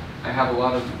 so I have a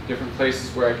lot of different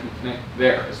places where I can connect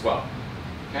there as well.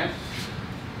 Okay?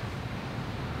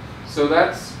 So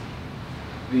that's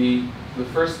the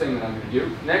first thing that I'm going to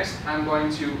do. Next, I'm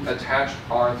going to attach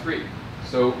R3.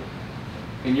 So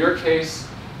in your case,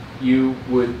 you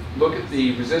would look at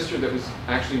the resistor that was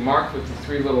actually marked with the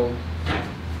 3 little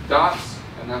dots,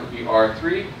 and that would be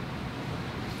R3.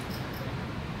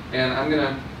 And I'm going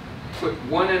to put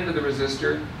one end of the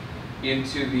resistor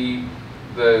into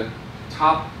the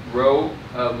top row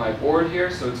of my board here,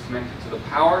 so it's connected to the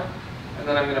power. And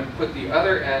then I'm going to put the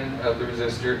other end of the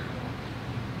resistor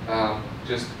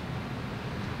just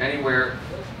anywhere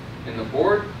in the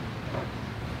board.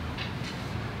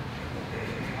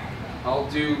 I'll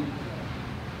do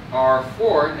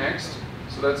R4 next,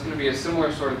 so that's going to be a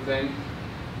similar sort of thing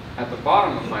at the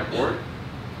bottom of my board.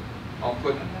 I'll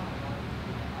put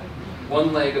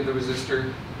one leg of the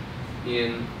resistor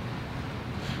in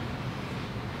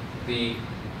the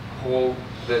hole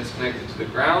that's connected to the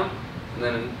ground, and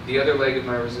then the other leg of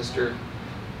my resistor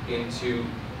into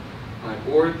my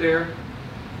board there.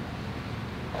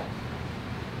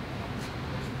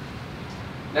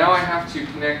 Now I have to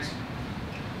connect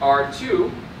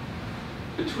R2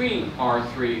 between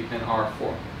R3 and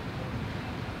R4,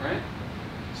 right?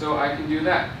 So I can do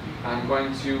that. I'm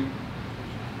going to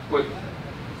put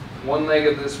one leg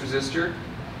of this resistor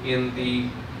in the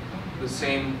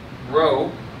same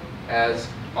row as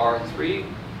R3,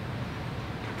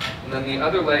 and then the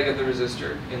other leg of the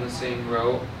resistor in the same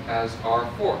row as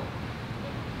R4.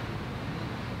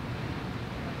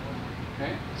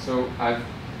 Okay, so I've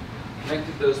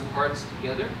connected those parts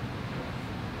together.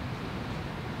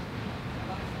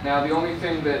 Now the only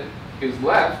thing that is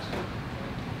left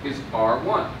is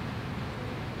R1.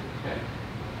 Okay.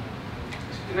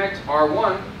 To connect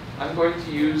R1, I'm going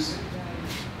to use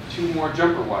 2 more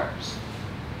jumper wires.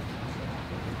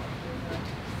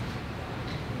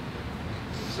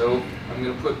 So I'm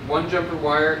going to put one jumper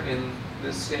wire in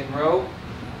this same row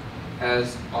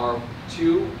as R2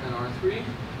 and R3, and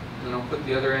then I'll put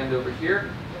the other end over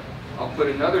here. I'll put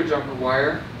another jumper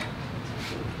wire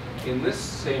in this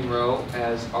same row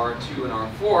as R2 and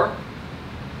R4,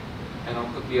 and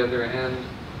I'll put the other end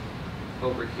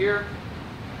over here.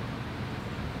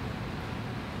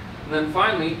 And then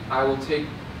finally, I will take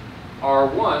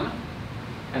R1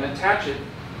 and attach it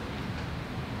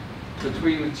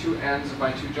between the 2 ends of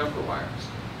my 2 jumper wires.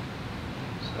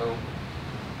 So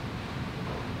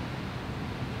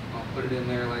I'll put it in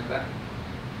there like that.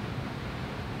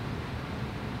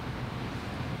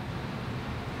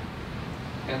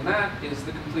 And that is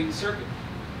the complete circuit.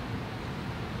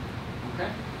 Okay?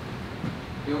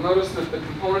 You'll notice that the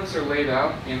components are laid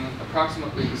out in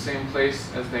approximately the same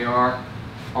place as they are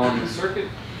on the circuit.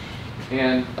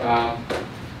 And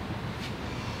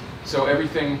so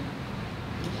everything,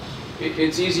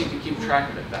 it's easy to keep track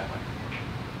of it that way.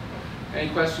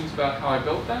 Any questions about how I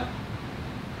built that?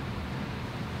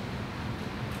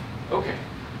 Okay.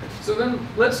 So then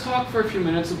let's talk for a few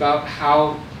minutes about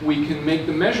how we can make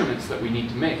the measurements that we need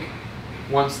to make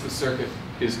once the circuit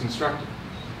is constructed.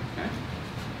 Okay?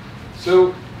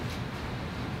 So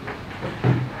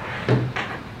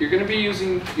you're going to be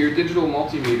using your digital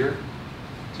multimeter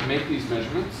to make these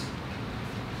measurements.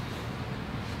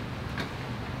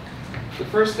 The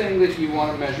first thing that you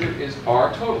want to measure is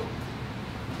R total.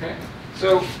 Okay?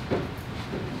 So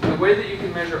the way that you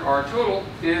can measure R total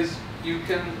is you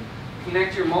can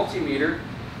connect your multimeter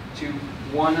to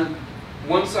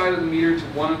one side of the meter to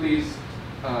one of these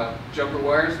jumper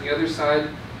wires, the other side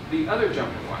the other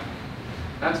jumper wire.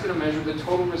 That's going to measure the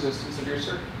total resistance of your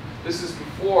circuit. This is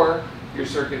before your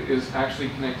circuit is actually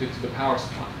connected to the power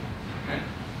supply. Okay?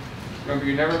 Remember,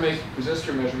 you never make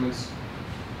resistor measurements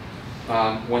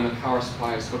when the power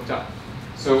supply is hooked up.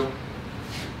 So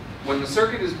when the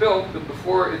circuit is built, but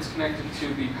before it's connected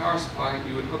to the power supply,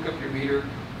 you would hook up your meter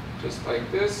just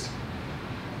like this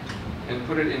and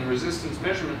put it in resistance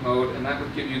measurement mode, and that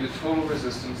would give you the total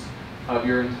resistance of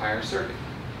your entire circuit.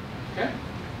 Okay?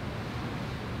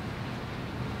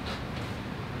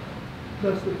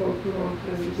 That's the photo on,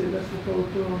 you say that's the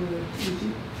photo on the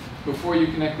DC? Before you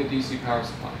connect the DC power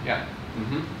supply, yeah.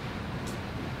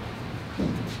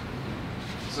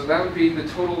 So that would be the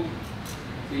total,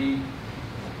 the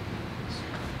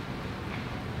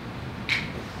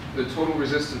total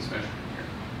resistance measurement here.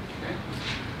 Okay?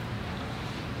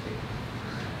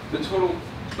 The total,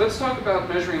 let's talk about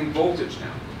measuring voltage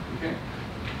now. Okay?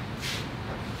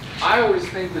 I always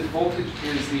think that voltage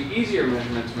is the easier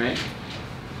measurement to make.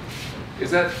 Is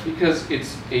that because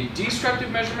it's a destructive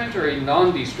measurement or a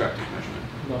non-destructive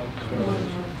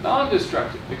measurement?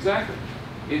 Non-destructive, exactly.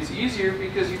 It's easier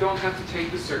because you don't have to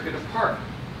take the circuit apart,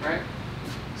 right?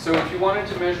 So if you wanted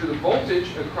to measure the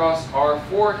voltage across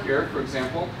R4 here, for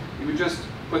example, you would just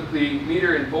put the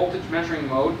meter in voltage measuring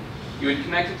mode, you would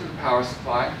connect it to the power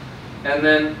supply, and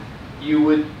then you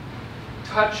would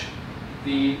touch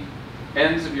the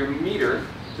ends of your meter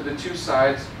to the two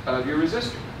sides of your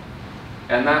resistor.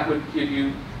 And that would give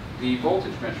you the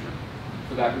voltage measurement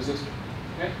for that resistor.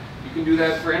 Okay? You can do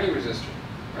that for any resistor,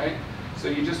 right? So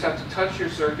you just have to touch your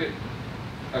circuit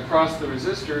across the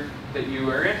resistor that you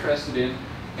are interested in,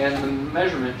 and the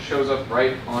measurement shows up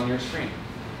right on your screen.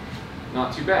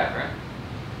 Not too bad, right?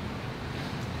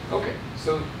 Okay,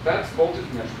 so that's voltage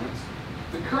measurements.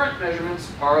 The current measurements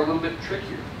are a little bit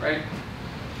trickier, right?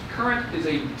 Current is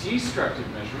a destructive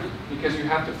measurement because you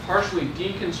have to partially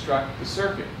deconstruct the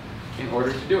circuit in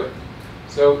order to do it.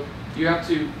 So you have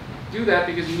to do that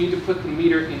because you need to put the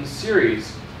meter in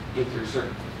series with your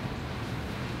circuit.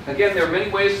 Again, there are many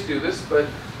ways to do this, but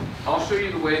I'll show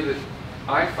you the way that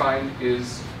I find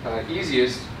is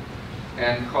easiest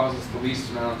and causes the least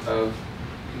amount of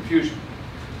confusion.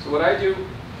 So what I do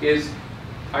is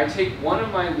I take one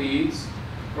of my leads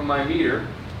from my meter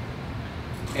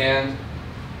and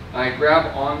I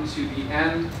grab onto the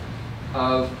end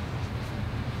of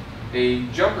a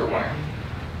jumper wire.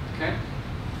 Okay?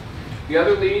 The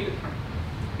other lead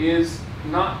is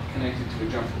not connected to a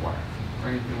jumper wire or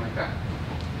anything like that.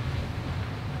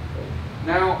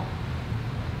 Now,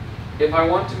 if I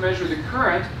want to measure the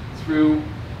current through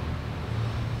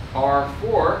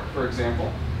R4, for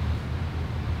example,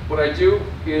 what I do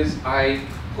is I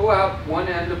pull out one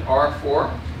end of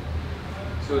R4,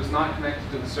 so it's not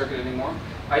connected to the circuit anymore.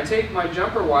 I take my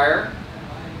jumper wire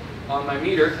on my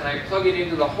meter and I plug it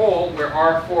into the hole where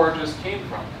R4 just came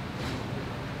from.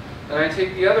 Then I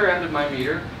take the other end of my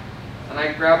meter and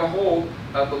I grab a hold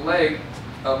of the leg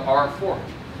of R4.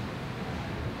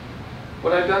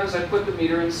 What I've done is I put the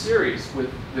meter in series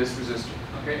with this resistor.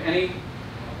 Okay? Any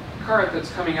current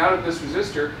that's coming out of this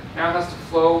resistor now has to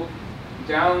flow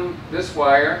down this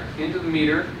wire into the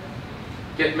meter,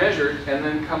 get measured, and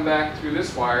then come back through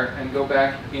this wire and go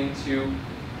back into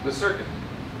the circuit.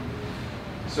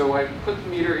 So I put the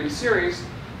meter in series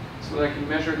so that I can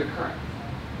measure the current.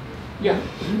 Yeah?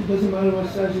 It doesn't matter what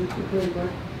size you put in, right?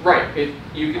 Right.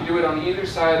 You can do it on either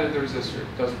side of the resistor.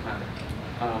 It doesn't matter.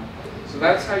 So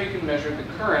that's how you can measure the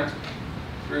current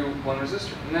through one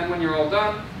resistor. And then when you're all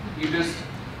done, you just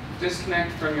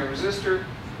disconnect from your resistor,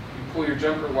 you pull your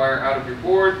jumper wire out of your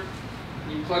board,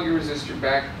 you plug your resistor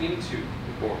back into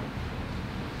the board.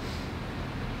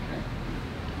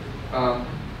 Okay.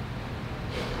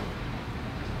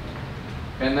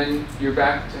 And then you're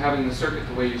back to having the circuit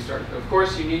the way you started. Of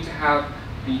course, you need to have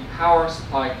the power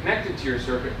supply connected to your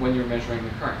circuit when you're measuring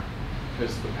the current,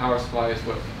 because the power supply is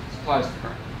what supplies the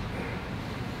current.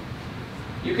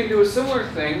 You can do a similar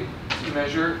thing to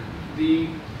measure the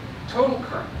total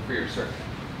current for your circuit.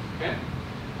 Okay?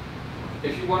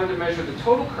 If you wanted to measure the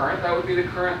total current, that would be the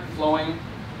current flowing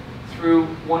through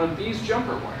one of these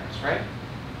jumper wires, right?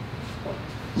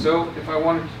 So if I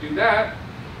wanted to do that,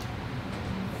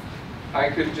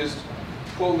 I could just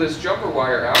pull this jumper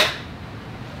wire out,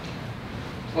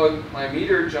 plug my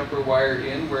meter jumper wire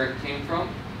in where it came from,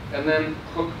 and then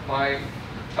hook my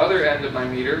other end of my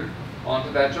meter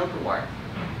onto that jumper wire.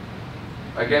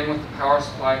 Again, with the power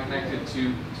supply connected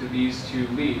to these two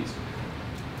leads.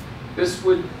 This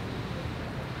would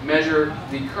measure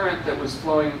the current that was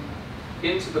flowing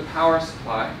into the power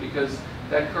supply, because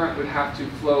that current would have to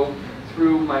flow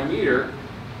through my meter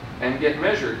and get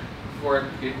measured before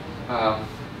it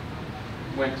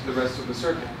went to the rest of the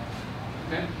circuit.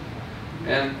 Okay?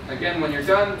 And again, when you're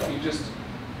done, you just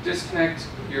disconnect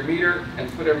your meter and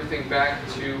put everything back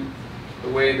to the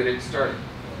way that it started.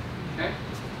 Okay?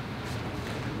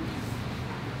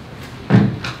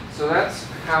 So that's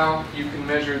how you can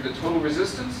measure the total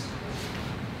resistance,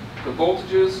 the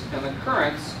voltages, and the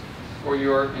currents for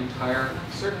your entire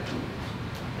circuit.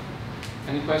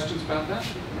 Any questions about that?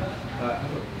 I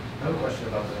have a question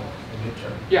about the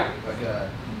midterm. Yeah. Like,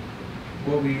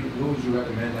 what would you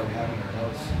recommend that we have in our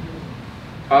notes?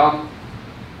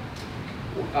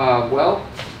 Well,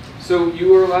 so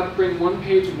you are allowed to bring 1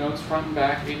 page of notes front and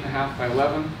back, 8.5 by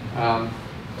 11.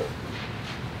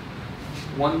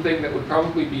 One thing that would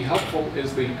probably be helpful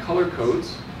is the color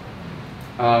codes,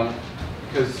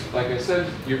 because, like I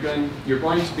said, you're going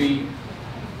to be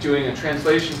doing a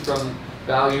translation from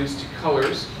values to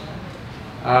colors.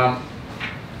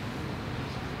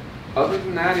 Other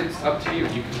than that, it's up to you.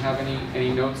 You can have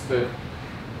any notes that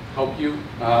help you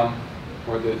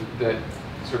or that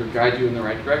sort of guide you in the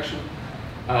right direction.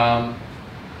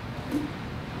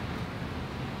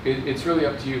 It's really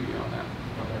up to you beyond that.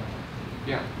 Okay.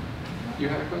 Yeah. You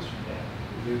had a question?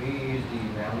 do we use the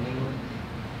rounding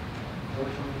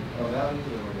portion of values or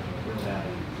the real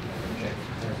value? Check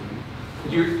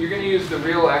You're going to use the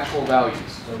real actual values.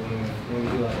 so when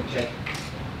we do like a check,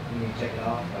 when we check it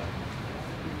off, like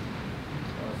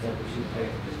on a separate sheet of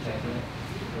paper, just checking it,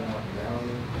 we want the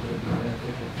value, would it be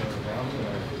beneficial for the value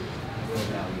or real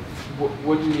value?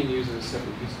 What do you mean use a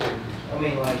separate piece of paper? I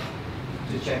mean, like,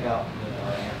 to check out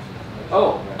our answers.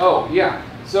 Oh, yeah.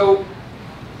 So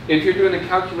if you're doing the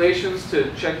calculations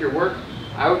to check your work,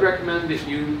 I would recommend that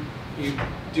you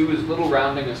do as little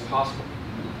rounding as possible.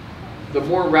 The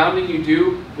more rounding you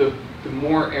do, the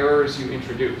more errors you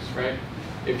introduce, right?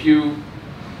 If you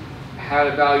had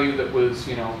a value that was,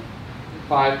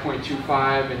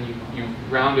 5.25 and you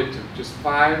round it to just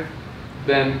 5,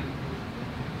 then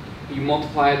you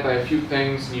multiply it by a few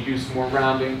things and you do some more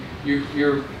rounding.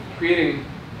 You're creating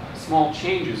small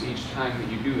changes each time that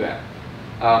you do that.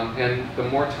 And the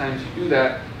more times you do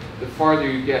that, the farther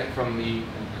you get from the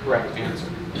correct answer.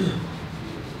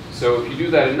 So if you do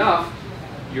that enough,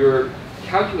 your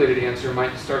calculated answer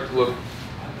might start to look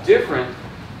different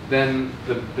than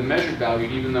the measured value,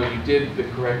 even though you did the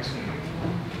correct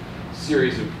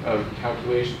series of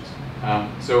calculations.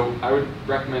 So I would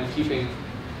recommend keeping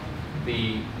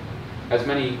as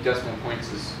many decimal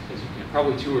points as you can,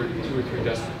 probably two or three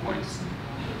decimal points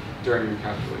during your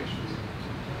calculations.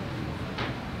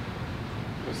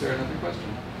 Was there another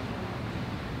question?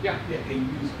 Yeah. Yeah, can you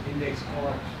use index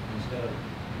cards instead of?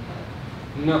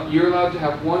 No, you're allowed to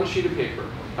have one sheet of paper,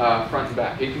 front and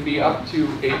back. It can be up to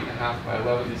 8.5 by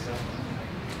 11.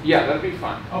 Yeah, that'd be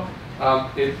fine.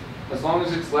 Okay. As long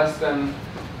as it's less than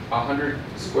 100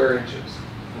 square inches.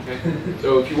 Okay.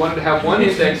 So if you wanted to have one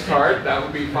index card, that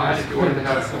would be fine. If you wanted to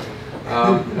have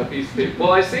a piece of paper.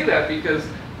 Well, I say that because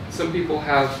some people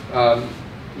have,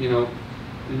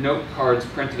 note cards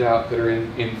printed out that are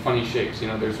in funny shapes.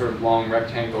 They're sort of long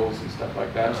rectangles and stuff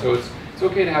like that. So it's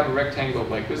okay to have a rectangle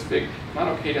like this big. Not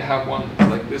okay to have one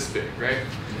that's like this big, right?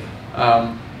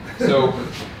 So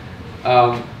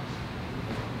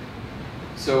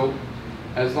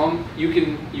as long you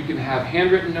can have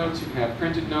handwritten notes, you can have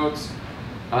printed notes.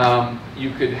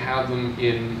 You could have them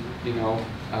in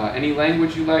any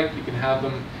language you like. You can have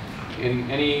them in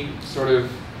any sort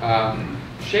of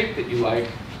shape that you like,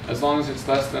 as long as it's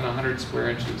less than 100 square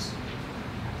inches,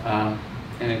 and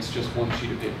it's just one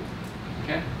sheet of paper.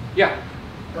 Okay? Yeah.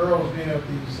 Earl's made up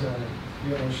these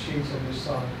sheets I just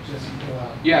saw Jesse pull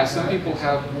out. Yeah. Some people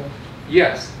have.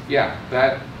 Yes. Yeah.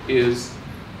 That is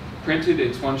printed.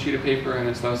 It's one sheet of paper and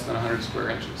it's less than 100 square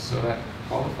inches, so that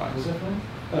qualifies. Was that one?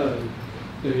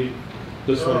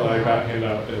 This one I got handed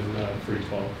out in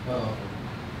 312. Oh.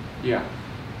 Yeah.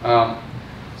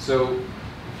 So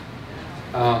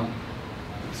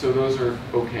those are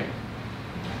okay.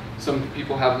 Some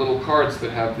people have little cards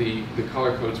that have the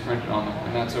color codes printed on them,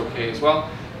 and that's okay as well.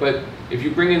 But if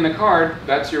you bring in the card,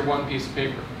 that's your one piece of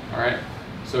paper, all right?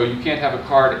 So you can't have a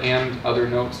card and other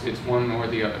notes. It's one or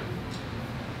the other.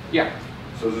 Yeah?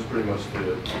 So is this pretty much what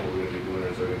we're going to be doing, or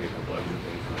is there going to be a couple extra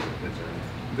things for the midterm?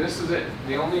 This is it.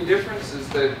 The only difference is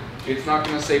that it's not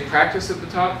going to say practice at the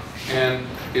top, and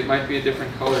it might be a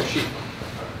different color sheet.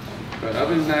 But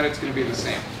other than that, it's going to be the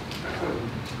same.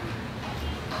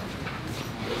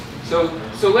 So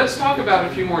let's talk about a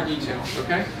few more details,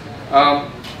 okay?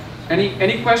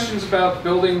 Any questions about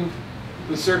building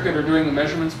the circuit or doing the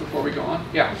measurements before we go on?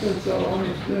 Yeah. So on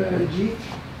the G,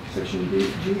 section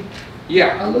G.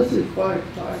 Yeah. I listed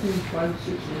 5, I think 5,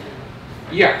 6.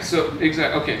 Yeah. So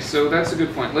exactly. Okay. So that's a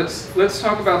good point. Let's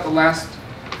talk about the last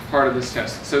part of this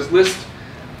test. It says list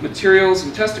materials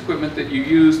and test equipment that you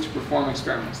use to perform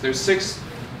experiments. There's 6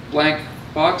 blank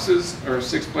boxes or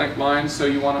 6 blank lines, so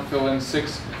you want to fill in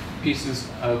 6 pieces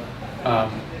of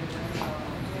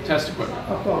test equipment.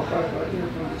 I found 5 here,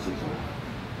 5, 6.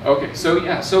 Okay, so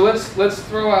yeah, so let's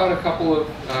throw out a couple of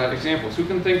examples. Who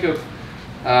can think of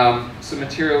some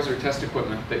materials or test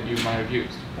equipment that you might have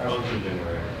used? Function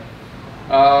generator.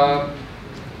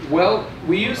 Well,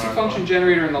 we use the function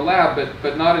generator in the lab,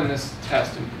 but not in this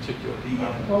test in particular.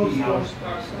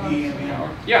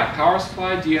 DMM. Yeah, power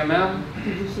supply, DMM,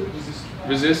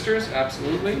 resistors,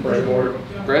 absolutely. Breadboard.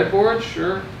 Breadboard,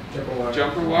 sure.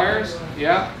 Jumper wires,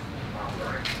 yeah.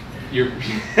 Yeah.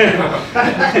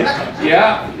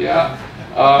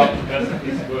 That's the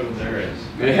piece of equipment there is.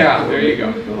 Yeah, there you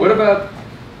go. What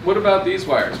about these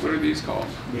wires? What are these called?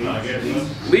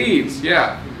 Leads,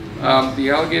 yeah. The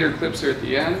alligator clips are at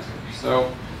the end,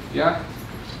 so yeah.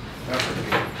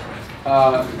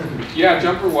 Yeah,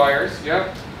 jumper wires,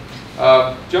 yep.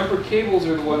 Jumper cables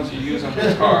are the ones you use on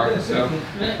the car, so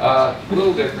a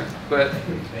little different, but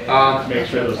make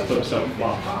sure those clips don't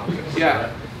flop. yeah.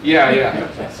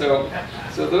 Yeah. So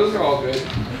those are all good.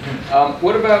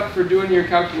 What about for doing your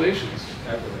calculations?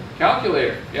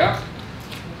 Calculator, yeah.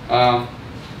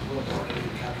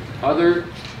 Other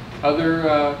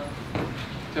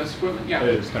test equipment, yeah.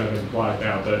 It's kind of been blacked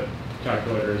out that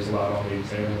calculator is allowed on the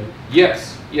examiner.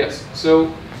 Yes.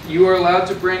 So you are allowed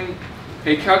to bring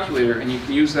a calculator, and you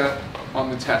can use that on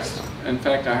the test. In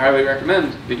fact, I highly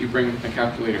recommend that you bring a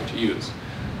calculator to use.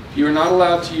 You are not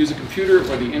allowed to use a computer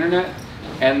or the internet,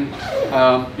 and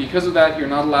because of that, you're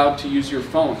not allowed to use your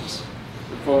phones.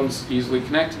 The phones easily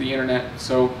connect to the internet,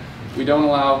 so we don't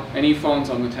allow any phones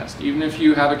on the test. Even if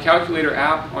you have a calculator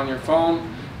app on your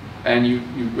phone and you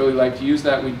really like to use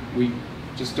that, we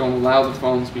just don't allow the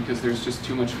phones because there's just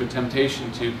too much of a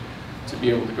temptation to be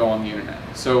able to go on the internet.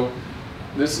 So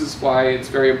this is why it's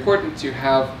very important to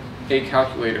have a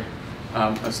calculator,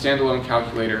 a standalone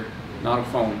calculator, not a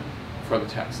phone, for the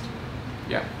test.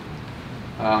 Yeah.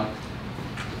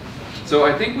 So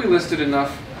I think we listed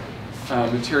enough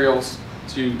materials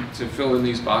to fill in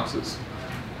these boxes.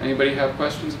 Anybody have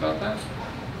questions about that?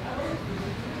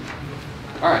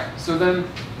 All right, so then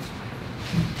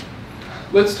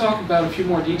let's talk about a few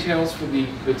more details for the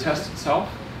test itself.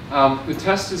 The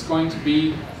test is going to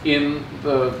be in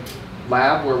the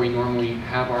lab where we normally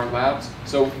have our labs.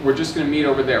 So we're just going to meet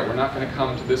over there. We're not going to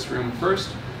come to this room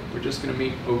first. We're just going to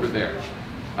meet over there.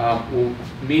 We'll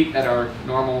meet at our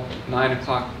normal 9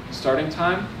 o'clock starting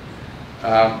time.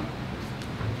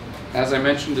 As I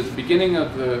mentioned at the beginning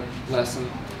of the lesson,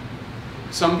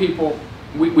 some people,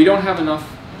 we don't have enough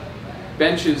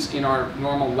benches in our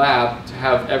normal lab to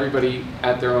have everybody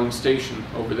at their own station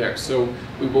over there. So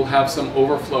we will have some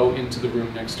overflow into the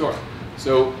room next door.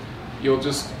 So you'll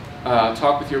just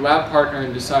talk with your lab partner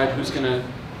and decide who's going to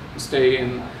stay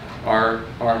in our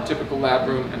typical lab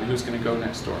room and who's going to go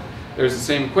next door. There's the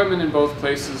same equipment in both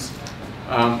places.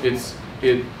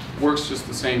 It works just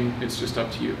the same. It's just up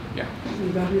to you. Yeah.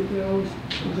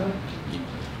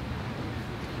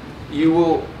 You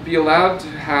will be allowed to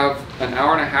have an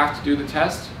hour and a half to do the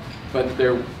test, but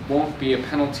there won't be a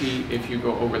penalty if you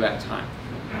go over that time.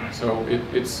 So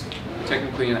it's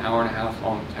technically an hour and a half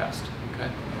long test. Okay.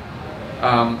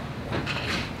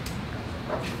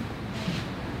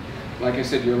 Like I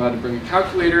said, you're allowed to bring a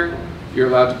calculator. You're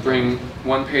allowed to bring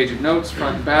 1 page of notes,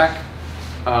 front and back.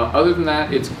 Other than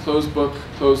that, it's closed book,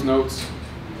 closed notes,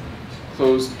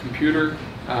 closed computer.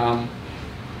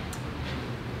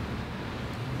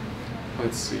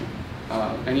 Let's see.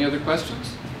 Any other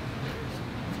questions?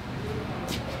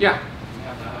 Yeah.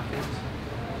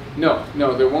 No,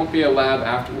 there won't be a lab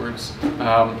afterwards.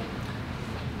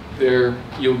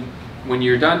 When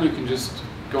you're done, you can just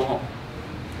go home,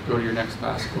 go to your next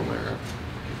class, go wherever.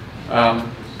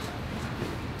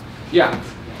 Yeah.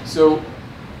 So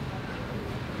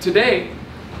today,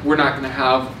 we're not going to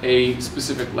have a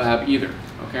specific lab either.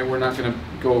 Okay, we're not going to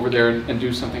go over there and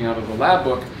do something out of the lab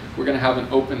book. We're going to have an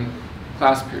open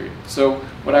class period. So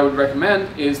what I would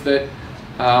recommend is that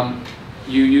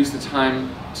you use the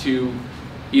time to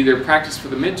either practice for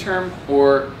the midterm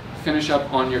or finish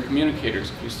up on your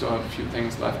communicators if you still have a few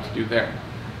things left to do there.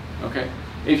 Okay?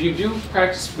 If you do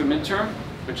practice for the midterm,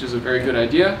 which is a very good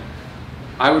idea,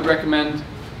 I would recommend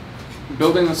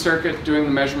building the circuit, doing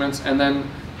the measurements, and then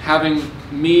having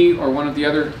me or one of the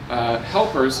other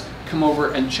helpers come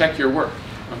over and check your work.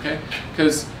 Okay?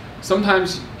 Because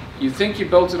sometimes you think you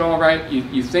built it all right,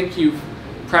 you think you've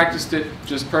practiced it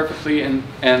just perfectly, and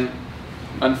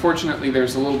unfortunately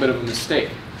there's a little bit of a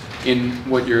mistake in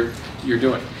what you're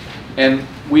doing. And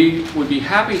we would be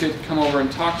happy to come over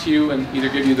and talk to you and either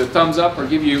give you the thumbs up or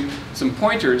give you some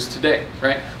pointers today,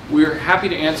 right? We're happy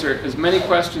to answer as many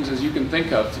questions as you can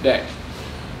think of today.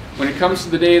 When it comes to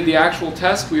the day of the actual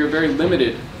test, we are very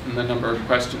limited in the number of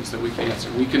questions that we can answer.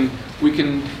 We can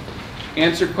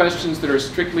answer questions that are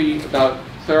strictly about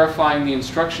clarifying the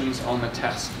instructions on the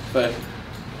test, but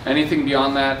anything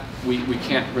beyond that, we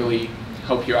can't really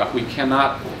help you out. We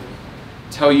cannot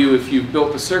tell you if you've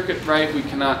built the circuit right. We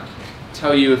cannot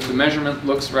tell you if the measurement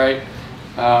looks right.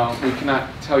 We cannot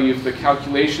tell you if the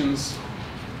calculations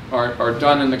are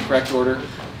done in the correct order.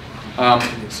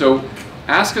 So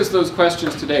ask us those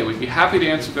questions today. We'd be happy to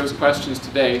answer those questions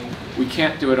today. We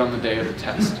can't do it on the day of the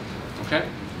test. Okay?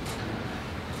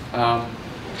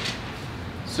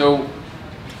 So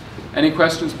any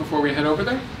questions before we head over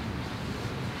there?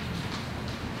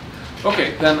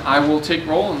 Okay, then I will take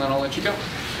roll and then I'll let you go.